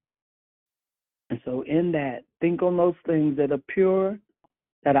also. And so in that, think on those things that are pure,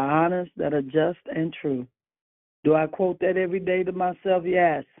 that are honest, that are just and true. Do I quote that every day to myself?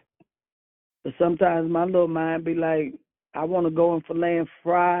 Yes. But sometimes my little mind be like, I want to go and fillet and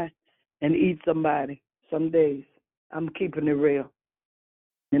fry and eat somebody. Some days I'm keeping it real.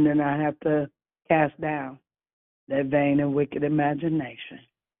 And then I have to cast down that vain and wicked imagination.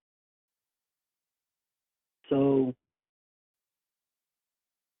 So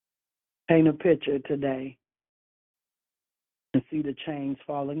paint a picture today and see the chains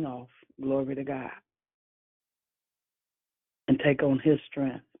falling off. Glory to God. And take on his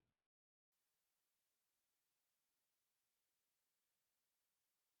strength.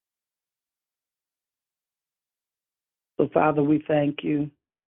 So, Father, we thank you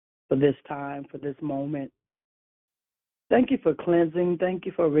for this time, for this moment. Thank you for cleansing. Thank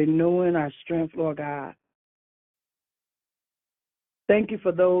you for renewing our strength, Lord God. Thank you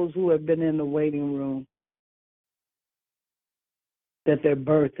for those who have been in the waiting room, that they're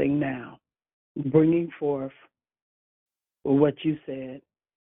birthing now, bringing forth what you said.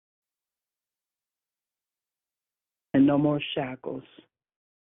 And no more shackles,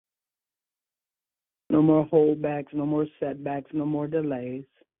 no more holdbacks, no more setbacks, no more delays,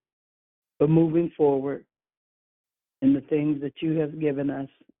 but moving forward in the things that you have given us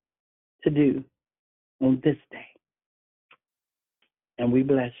to do on this day. And we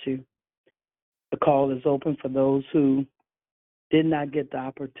bless you. The call is open for those who did not get the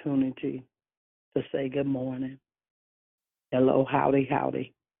opportunity to say good morning. Hello, howdy,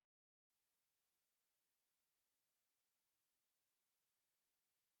 howdy.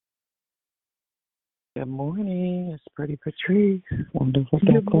 Good morning. It's Pretty Patrice. Wonderful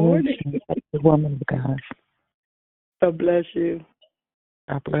Good morning. declaration. The woman of God. God bless you.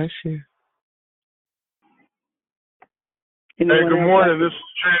 God bless you. Hey, good morning. This is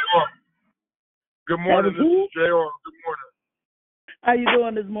J.R. Good morning. This is J.R. Good morning. How you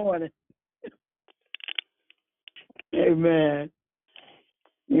doing this morning? Amen.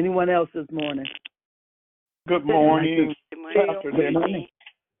 Anyone else this morning? Good morning. Good morning. Pastor David.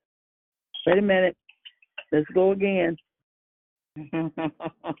 Wait a minute. Let's go again.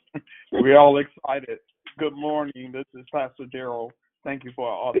 We're all excited. Good morning. This is Pastor Darrell. Thank you for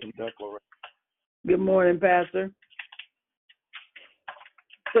an awesome declaration. Good morning, Pastor.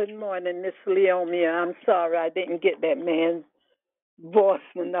 Good morning, Miss Leomia. I'm sorry I didn't get that man's voice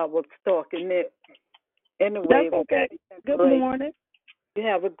when I was talking it. Anyway, that's okay. Good morning. You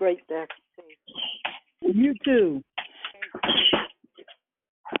have a great day. You too.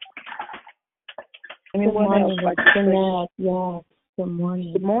 Anyone else like to say? Yes. Good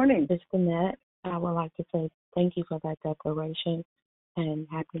morning. Good morning. It's Jeanette. I would like to say thank you for that declaration and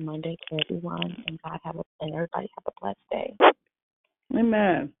happy Monday to everyone. And and everybody have a blessed day.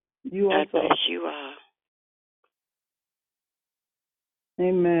 Amen. You God also. bless you all.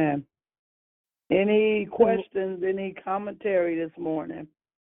 Amen. Any questions, any commentary this morning?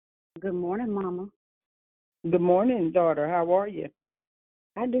 Good morning, Mama. Good morning, daughter. How are you?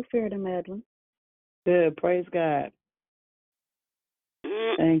 I do fear the meddling. Good. Praise God.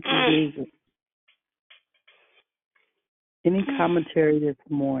 Thank you, Jesus. Any commentary this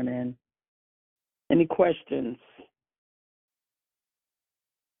morning? Any questions?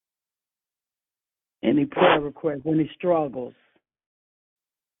 Any prayer requests? Any struggles?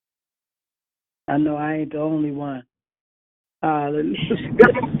 I know I ain't the only one.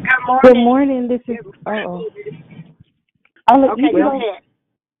 Good morning. This is. I'll let you go go. ahead.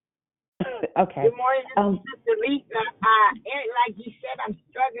 Okay. Good morning, Sister Lisa. Like you said, I'm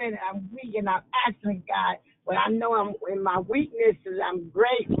struggling. I'm weak, and I'm asking God. But I know I'm in my weaknesses. I'm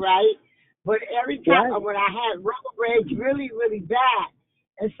great, right? But every time when I had road rage, really, really bad,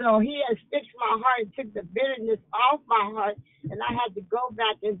 and so He has fixed my heart and took the bitterness off my heart, and I had to go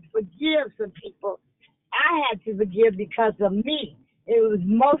back and forgive some people. I had to forgive because of me. It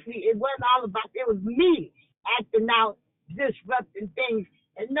wasn't all about. It was me acting out, disrupting things.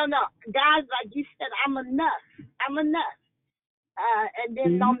 And no, guys, like you said, I'm enough. And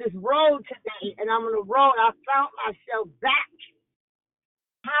then on this road today, and I'm on the road, I found myself back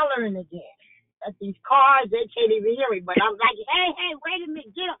hollering again at these cars. They can't even hear me, but I'm like, hey, wait a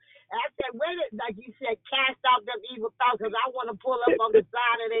minute, get up. And I said, like you said, cast out them evil thoughts, because I want to pull up on the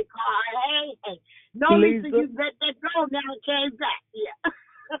side of their car. Hey. No, Lisa, you let that go. Now it came back. Yeah.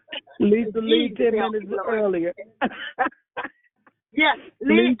 Lisa, leave 10 minutes earlier. Yeah,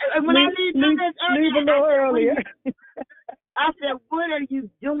 leave a little earlier. I said, what are you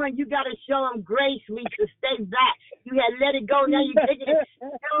doing? You got to show them grace, Lisa. Stay back. You had let it go. Now you taking it.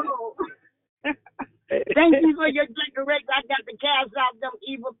 No. Thank you for your decoration. I got to cast out them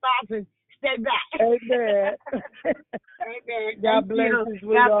evil thoughts and stay back. Amen. Amen. God bless you,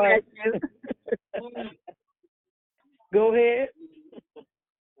 sweetheart. God bless you. Go ahead.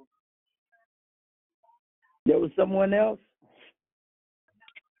 There was someone else?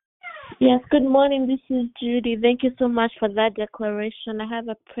 Yes, good morning. This is Judy. Thank you so much for that declaration. I have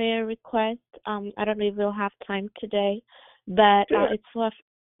a prayer request. I don't know if we'll have time today, but it's for a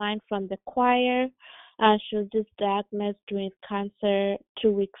friend from the choir. She was just diagnosed with cancer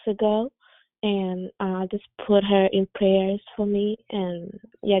 2 weeks ago, and just put her in prayers for me. And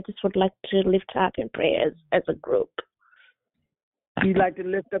just would like to lift her up in prayers as a group. You'd like to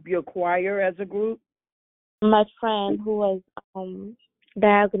lift up your choir as a group? My friend who was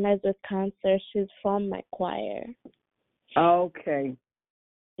diagnosed with cancer, she's from my choir. Okay.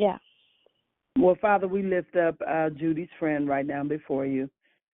 Yeah. Well, Father, we lift up Judy's friend right now before you.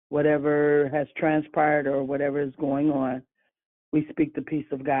 Whatever has transpired or whatever is going on, we speak the peace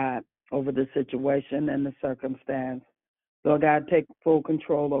of God over the situation and the circumstance. Lord God, take full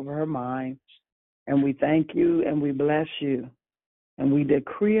control over her mind. And we thank you and we bless you. And we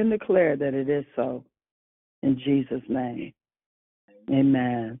decree and declare that it is so. In Jesus' name.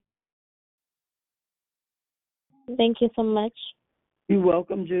 Amen. Thank you so much. You're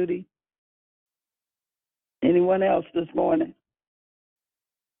welcome, Judy. Anyone else this morning?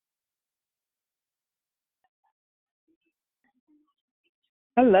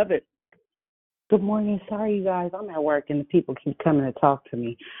 I love it. Good morning. Sorry, you guys. I'm at work and the people keep coming to talk to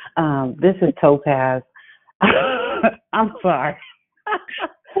me. This is Topaz. I'm sorry.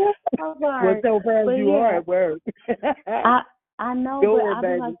 I'm sorry. Well, Topaz, you are at work. I know, Go but ahead, I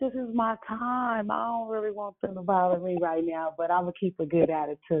baby. be like, this is my time. I don't really want them to bother me right now, but I'm going to keep a good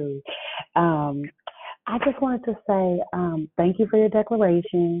attitude. I just wanted to say thank you for your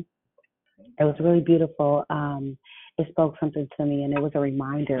declaration. It was really beautiful. It spoke something to me, and it was a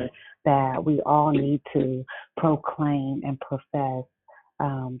reminder that we all need to proclaim and profess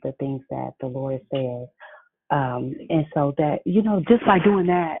the things that the Lord says. And so that, just by doing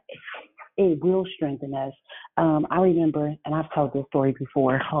that, it will strengthen us. I remember, and I've told this story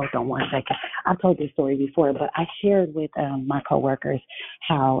before. Hold on one second. I've told this story before, but I shared with my coworkers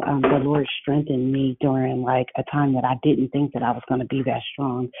how the Lord strengthened me during like a time that I didn't think that I was going to be that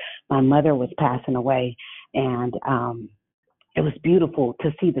strong. My mother was passing away, and it was beautiful to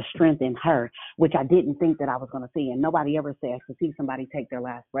see the strength in her, which I didn't think that I was going to see. And nobody ever says to see somebody take their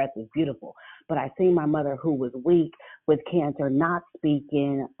last breath is beautiful. But I seen my mother, who was weak with cancer, not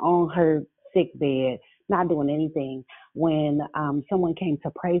speaking, on her sick bed, not doing anything. When someone came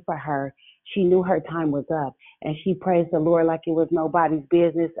to pray for her, she knew her time was up, and she praised the Lord like it was nobody's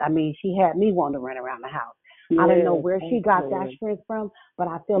business. I mean, she had me wanting to run around the house. I don't know where she got that strength from, but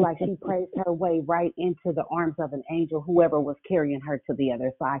I feel like she praised her way right into the arms of an angel, whoever was carrying her to the other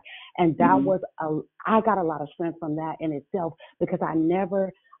side. And that was, I got a lot of strength from that in itself, because I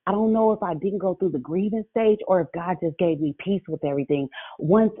don't know if I didn't go through the grieving stage or if God just gave me peace with everything.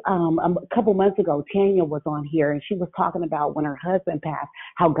 Once, a couple months ago, Tanya was on here, and she was talking about when her husband passed,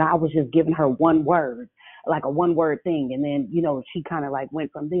 how God was just giving her one word, like a one word thing. And then, she kind of like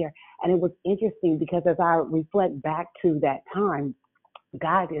went from there. And it was interesting because as I reflect back to that time,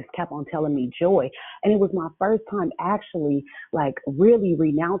 God just kept on telling me joy. And it was my first time actually like really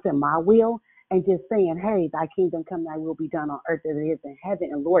renouncing my will and just saying, hey, thy kingdom come, thy will be done on earth as it is in heaven.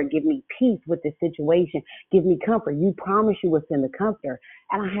 And Lord, give me peace with this situation. Give me comfort. You promised you would send the comforter.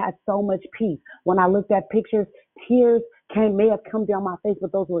 And I had so much peace. When I looked at pictures, tears may have come down my face,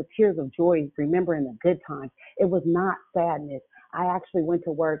 but those were tears of joy, remembering the good times. It was not sadness. I actually went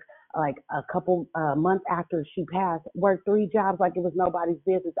to work like a couple months after she passed, worked 3 jobs like it was nobody's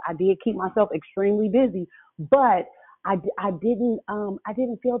business. I did keep myself extremely busy, but I didn't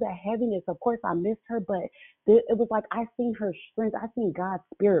feel that heaviness. Of course, I missed her, but it was like I seen her strength. I seen God's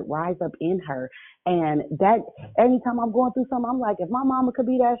spirit rise up in her. And that anytime I'm going through something, I'm like, if my mama could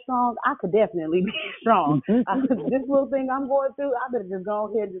be that strong, I could definitely be strong. This little thing I'm going through, I better just go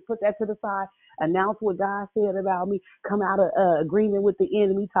ahead and just put that to the side, announce what God said about me, come out of agreement with the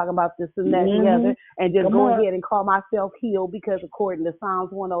enemy, talking about this and that and the other, and just go ahead and call myself healed, because according to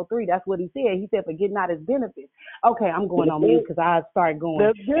Psalms 103, that's what he said. He said, forget not his benefits. Okay, I'm going on mute because I start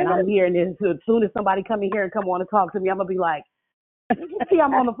going, and I'm hearing this. As soon as somebody come in here and come on and talk to me, I'm going to be like, see,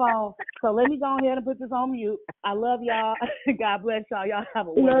 I'm on the phone. So let me go ahead and put this on mute. I love y'all. God bless y'all. Y'all have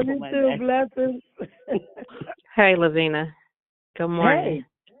a wonderful Monday. Love you too. Blessings. Hey, Lavina. Good morning.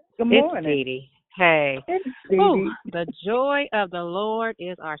 Hey. Good morning. It's Dee Dee. Hey. It's Dee Dee. Ooh, the joy of the Lord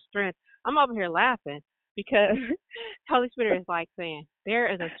is our strength. I'm over here laughing because Holy Spirit is like saying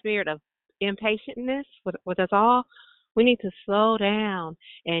there is a spirit of impatientness with us all. We need to slow down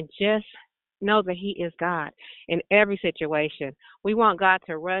and just know that he is God in every situation. We want God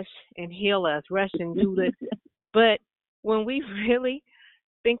to rush and heal us, rush and do this. But when we really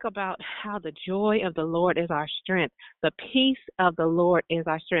think about how the joy of the Lord is our strength, the peace of the Lord is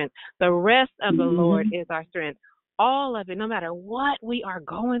our strength, the rest of the Lord is our strength, all of it, no matter what we are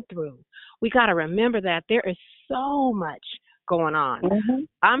going through, we got to remember that there is so much going on.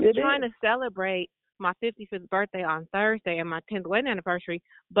 I'm trying to celebrate my 55th birthday on Thursday and my 10th wedding anniversary,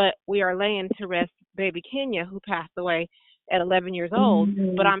 but we are laying to rest baby Kenya, who passed away at 11 years old.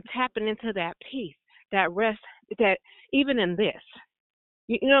 But I'm tapping into that peace, that rest, that even in this,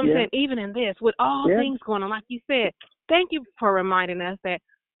 you know what I'm saying? Even in this, with all things going on, like you said, thank you for reminding us that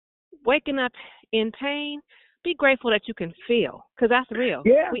waking up in pain, be grateful that you can feel, because that's real.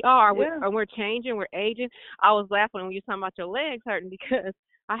 We are. We're changing. We're aging. I was laughing when you were talking about your legs hurting because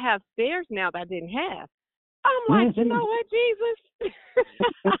I have stairs now that I didn't have. I'm like, you know what, Jesus?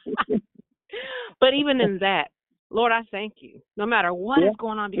 But even in that, Lord, I thank you, no matter what is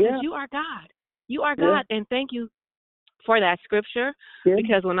going on, because you are God. You are God, and thank you for that scripture,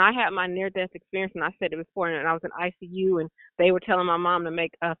 because when I had my near-death experience, and I said it before, and I was in ICU, and they were telling my mom to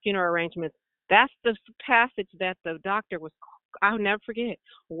make funeral arrangements, that's the passage that the doctor was, I'll never forget,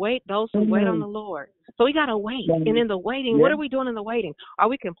 wait, those who wait on the Lord. So we got to wait. And in the waiting, what are we doing in the waiting? Are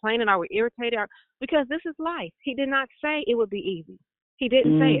we complaining? Are we irritated? Because this is life. He did not say it would be easy. He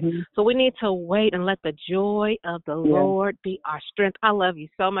didn't say it. So we need to wait and let the joy of the Lord be our strength. I love you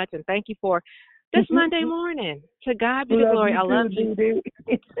so much, and thank you for this Monday morning. To God be the glory. I love you.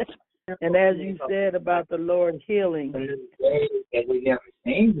 And as you said about the Lord healing, that we never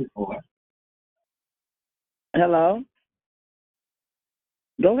seen before. Hello?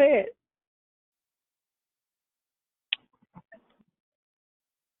 Go ahead.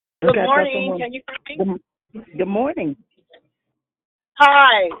 Good morning. Can you hear me? Good morning.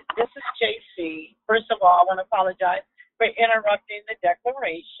 Hi, this is JC. First of all, I want to apologize for interrupting the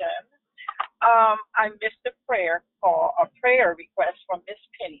declaration. I missed a prayer request from Miss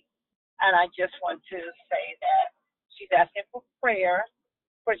Penny. And I just want to say that she's asking for prayer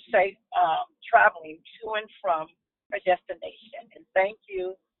for safe traveling to and from her destination. And thank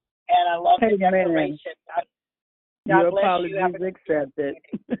you. And I love the declaration. God Your bless apology you. is accepted.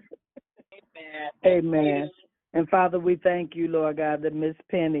 Amen. Amen. And Father, we thank you, Lord God, that Miss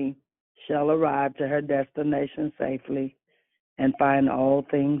Penny shall arrive to her destination safely and find all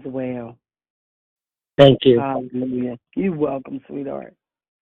things well. Thank you. Hallelujah. You're welcome, sweetheart.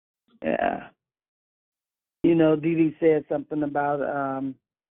 Yeah. You know, Dee Dee said something about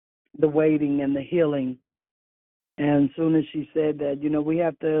the waiting and the healing. And as soon as she said that, you know, we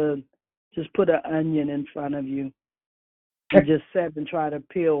have to just put an onion in front of you and just sit and try to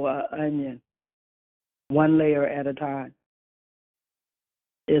peel an onion one layer at a time.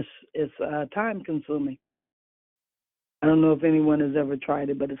 It's time consuming. I don't know if anyone has ever tried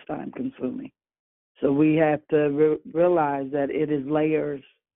it, but it's time consuming. So we have to realize that it is layers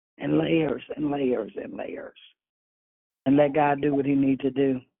and layers and layers and layers, and let God do what He needs to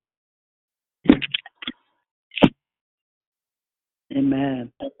do.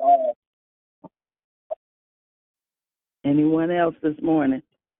 Amen. Anyone else this morning?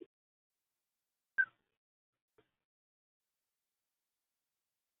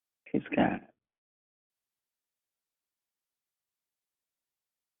 Praise God.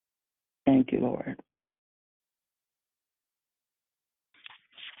 Thank you, Lord.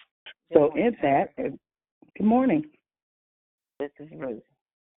 So in that, good morning. This is Ruth.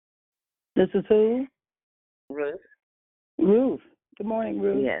 This is who? Ruth. Ruth. Good morning,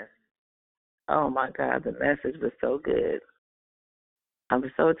 Ruth. Yes. Oh, my God, the message was so good. I'm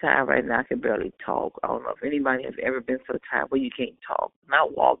so tired right now, I can barely talk. I don't know if anybody has ever been so tired where you can't talk.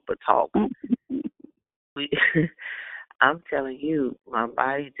 Not walk, but talk. I'm telling you, my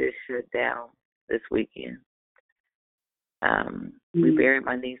body just shut down this weekend. We buried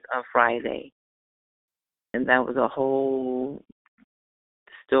my niece on Friday, and that was a whole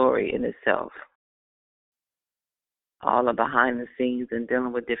story in itself. All the behind the scenes and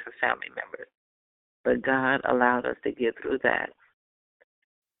dealing with different family members. But God allowed us to get through that.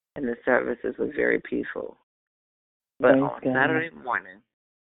 And the services was very peaceful. But Praise on God. Saturday morning,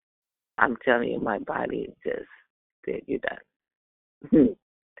 I'm telling you, my body just said, you're done.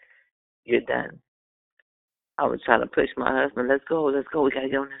 You're done. I was trying to push my husband, let's go, we got to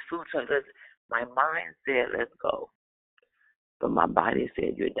get on this food truck. My mind said, let's go. But my body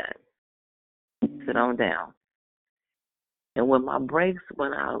said, you're done. Sit on down. And when my brakes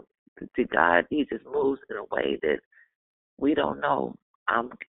went out, to God, He just moves in a way that we don't know. I'm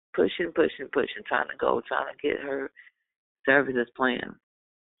pushing, trying to get her services plan,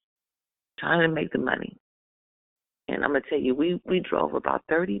 trying to make the money. And I'm going to tell you, we drove about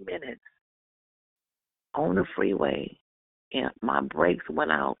 30 minutes on the freeway, and my brakes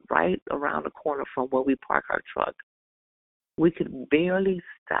went out right around the corner from where we park our truck. We could barely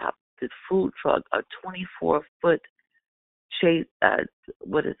stop the food truck, a 24-foot chase,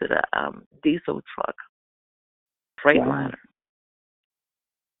 diesel truck, Freightliner.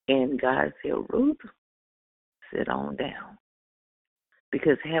 And God said, Ruth, sit on down.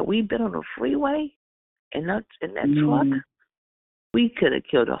 Because had we been on the freeway in that truck, we could have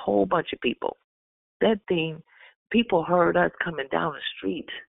killed a whole bunch of people. That thing, people heard us coming down the street.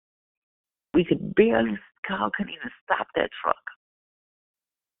 We could barely, God couldn't even stop that truck.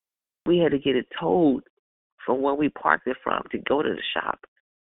 We had to get it towed from where we parked it from to go to the shop.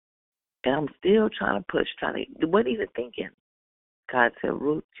 And I'm still trying to push, wasn't even thinking. God said,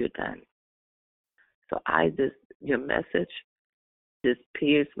 Ruth, you're done. So your message just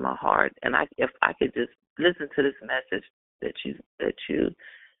pierced my heart. And if I could just listen to this message that you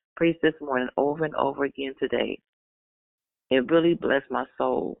preached this morning over and over again today, it really blessed my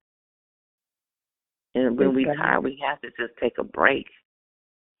soul. And when we're tired, we have to just take a break.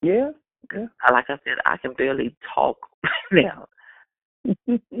 Yeah. Like I said, I can barely talk right now.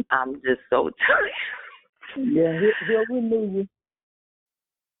 I'm just so tired. Yeah, he'll renew you.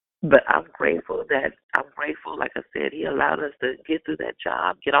 But I'm grateful, like I said, He allowed us to get through that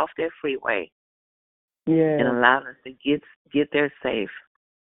job, get off that freeway, and allowed us to get there safe.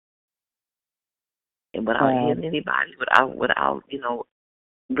 And without hitting anybody, without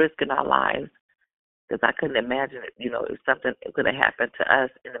risking our lives, because I couldn't imagine, if something could have happened to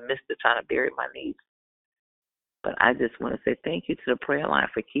us in the midst of trying to bury my niece. But I just want to say thank you to the prayer line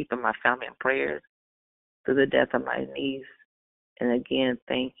for keeping my family in prayers through the death of my niece. And again,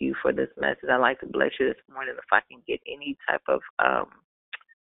 thank you for this message. I'd like to bless you this morning if I can get any type of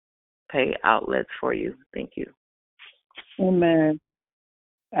pay outlets for you. Thank you. Amen.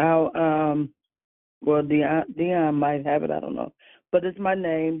 Dion might have it. I don't know. but it's my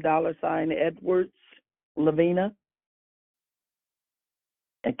name, $ Edwards Lavina,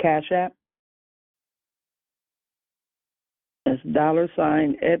 at Cash App. It's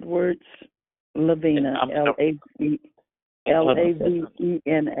 $ Edwards Lavina, Lavena.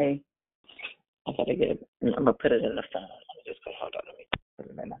 I gotta get it. I'm gonna put it in the phone. I'm just gonna hold on. Let me put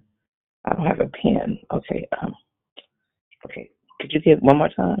it in there. I don't have a pen. Okay. Okay. Could you get one more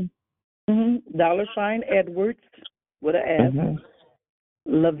time? $ Edwards with an S.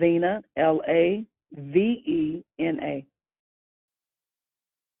 Lavena, Lavena.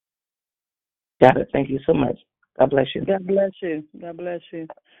 Got it. Thank you so much. God bless you. God bless you. God bless you.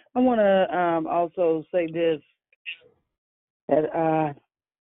 I want to also say this, that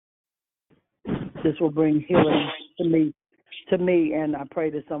this will bring healing to me, and I pray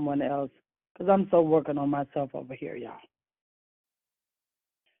to someone else, because I'm so working on myself over here, y'all.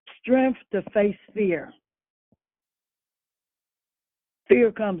 Strength to face fear.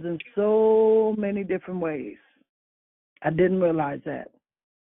 Fear comes in so many different ways. I didn't realize that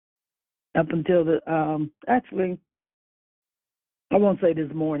up until actually, I won't say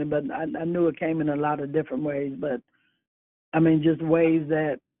this morning, but I knew it came in a lot of different ways. But I mean, just ways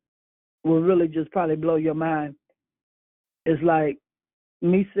that will really just probably blow your mind. It's like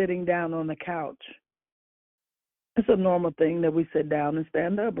me sitting down on the couch. It's a normal thing that we sit down and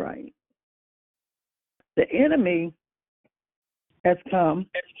stand upright. The enemy has come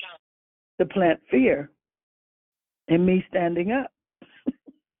to plant fear in me standing up.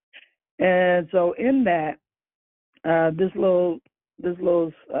 And so in that, this little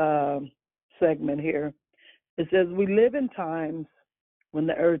segment here, it says, we live in times when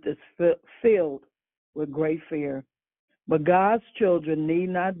the earth is filled with great fear, but God's children need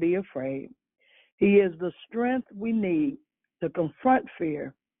not be afraid. He is the strength we need to confront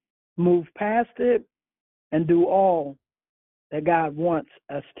fear, move past it, and do all that God wants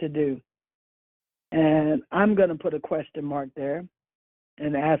us to do. And I'm going to put a question mark there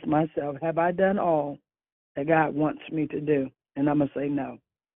and ask myself, have I done all that God wants me to do? And I'm going to say no,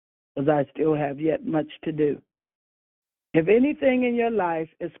 because I still have yet much to do. If anything in your life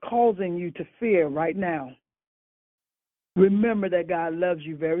is causing you to fear right now, remember that God loves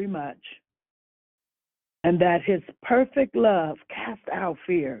you very much and that his perfect love casts out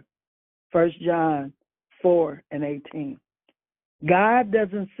fear. 1 John 4:18. God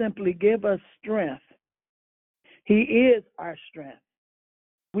doesn't simply give us strength. He is our strength.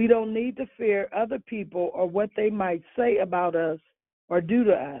 We don't need to fear other people or what they might say about us or do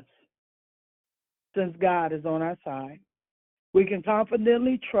to us, since God is on our side. We can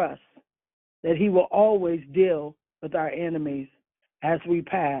confidently trust that he will always deal with our enemies as we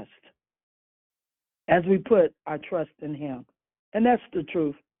put our trust in him. And that's the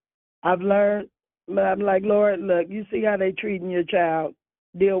truth. I've learned, I'm like, Lord, look, you see how they treating your child,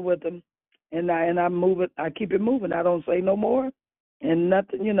 deal with them. And I move it, I keep it moving. I don't say no more. And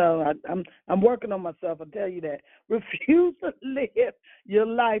nothing, I'm working on myself, I tell you that. Refuse to live your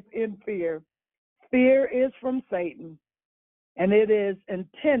life in fear. Fear is from Satan, and it is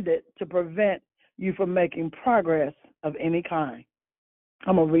intended to prevent you from making progress of any kind.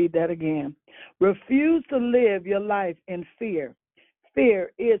 I'm going to read that again. Refuse to live your life in fear.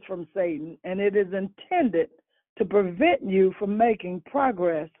 Fear is from Satan, and it is intended to prevent you from making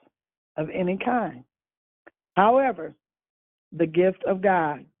progress of any kind. However, the gift of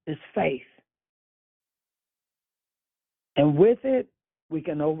God is faith. And with it, we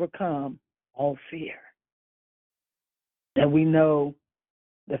can overcome all fear. And we know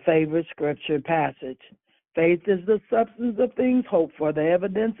the favorite scripture passage. Faith is the substance of things hoped for, the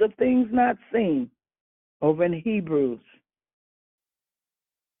evidence of things not seen, over in Hebrews.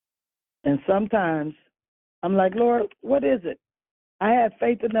 And sometimes I'm like, Lord, what is it? I had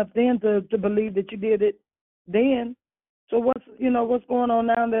faith enough then to believe that you did it then. So what's going on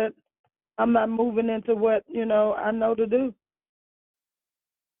now that I'm not moving into what, I know to do?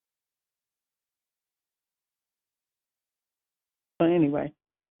 So anyway,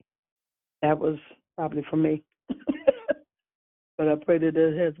 that was probably for me. But I pray that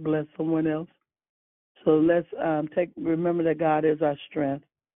it has blessed someone else. So let's remember that God is our strength.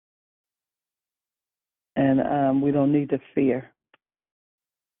 And we don't need to fear.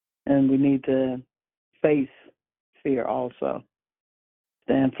 And we need to face fear also.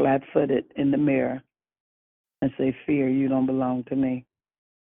 Stand flat-footed in the mirror and say, fear, you don't belong to me.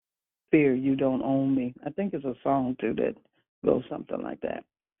 Fear, you don't own me. I think it's a song, too, that goes something like that.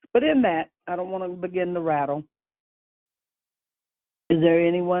 But in that, I don't want to begin to rattle. Is there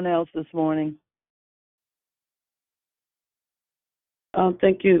anyone else this morning?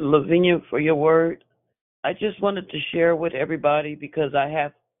 Thank you, Lavinia, for your word. I just wanted to share with everybody because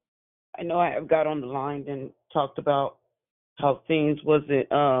I know I have got on the line and talked about how things wasn't,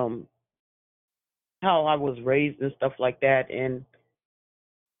 how I was raised and stuff like that, and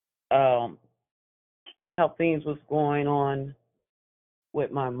how things was going on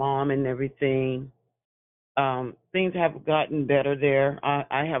with my mom and everything. Things have gotten better there.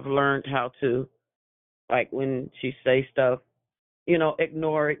 I have learned how to, like when she say stuff,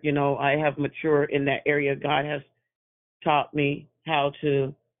 ignore it. I have matured in that area. God has taught me how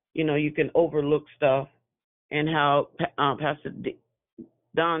to, you can overlook stuff, and how Pastor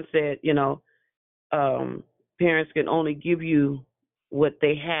Don said, parents can only give you what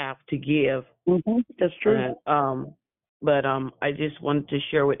they have to give. That's true. But I just wanted to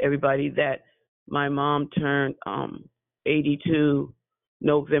share with everybody that my mom turned 82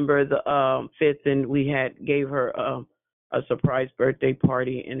 November the 5th, and we gave her a surprise birthday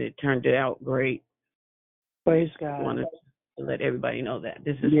party, and it turned out great. Praise God. Wanted to let everybody know that.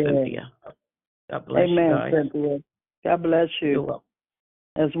 This is Yeah. Cynthia. God bless Amen, you guys. Cynthia. God bless you. You're welcome.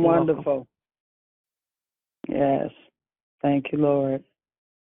 That's You're wonderful. welcome. Yes. Thank you, Lord.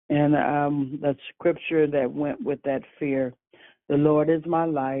 And the scripture that went with that fear, the Lord is my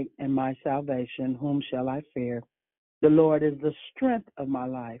light and my salvation. Whom shall I fear? The Lord is the strength of my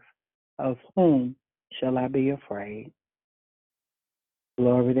life. Of whom shall I be afraid?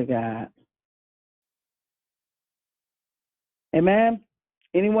 Glory to God. Amen.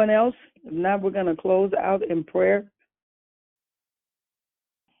 Anyone else? If not, we're going to close out in prayer.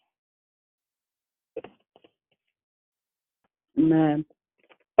 Amen.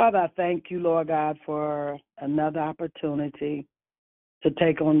 Father, I thank you, Lord God, for another opportunity to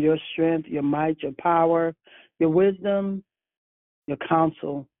take on your strength, your might, your power, your wisdom, your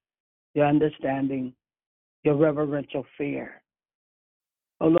counsel, your understanding, your reverential fear.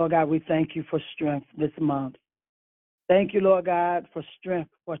 Oh, Lord God, we thank you for strength this month. Thank you, Lord God, for strength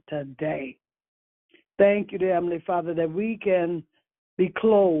for today. Thank you, dear Heavenly Father, that we can be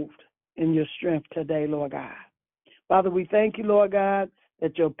clothed in your strength today, Lord God. Father, we thank you, Lord God,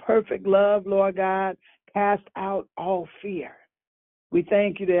 that your perfect love, Lord God, cast out all fear. We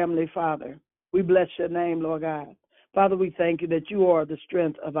thank you, dear Heavenly Father. We bless your name, Lord God. Father, we thank you that you are the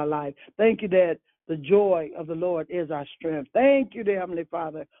strength of our life. Thank you that the joy of the Lord is our strength. Thank you, dear Heavenly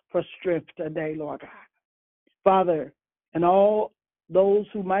Father, for strength today, Lord God. Father, and all those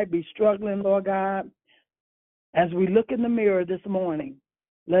who might be struggling, Lord God, as we look in the mirror this morning,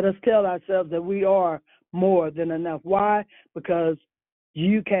 let us tell ourselves that we are more than enough. Why? Because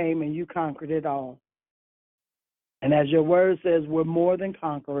you came and you conquered it all. And as your word says, we're more than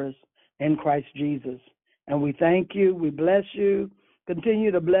conquerors in Christ Jesus. And we thank you. We bless you.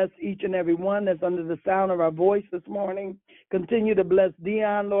 Continue to bless each and every one that's under the sound of our voice this morning. Continue to bless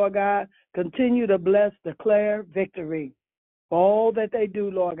Dion, Lord God. Continue to bless Declare Victory for all that they do,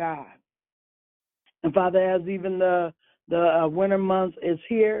 Lord God. And Father, as even the winter months is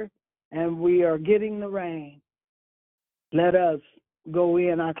here and we are getting the rain, let us go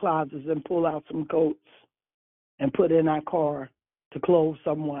in our closets and pull out some coats and put in our car to clothe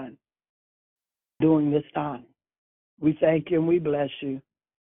someone during this time. We thank you and we bless you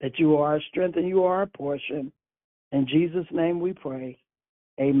that you are our strength and you are our portion. In Jesus' name we pray.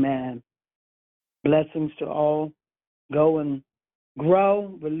 Amen. Blessings to all. Go and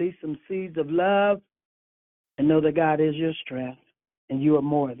grow, release some seeds of love, and know that God is your strength and you are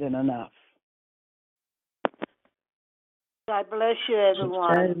more than enough. God bless you,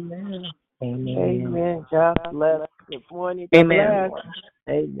 everyone. Amen. Amen. Amen. God bless. Good morning. Amen.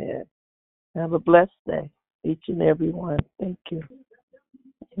 Amen. Have a blessed day, each and every one. Thank you.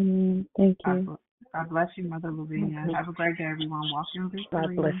 Thank you. God bless you, Mother Lavinia. Have a great day, everyone. Walk in victory.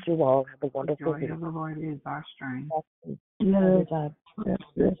 God bless you all. Have a The wonderful joy week. of the Lord is our strength. Yes.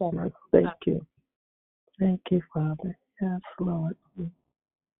 Yes. Thank you. Thank you, Father. Yes, Lord.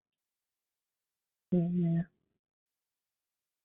 Amen.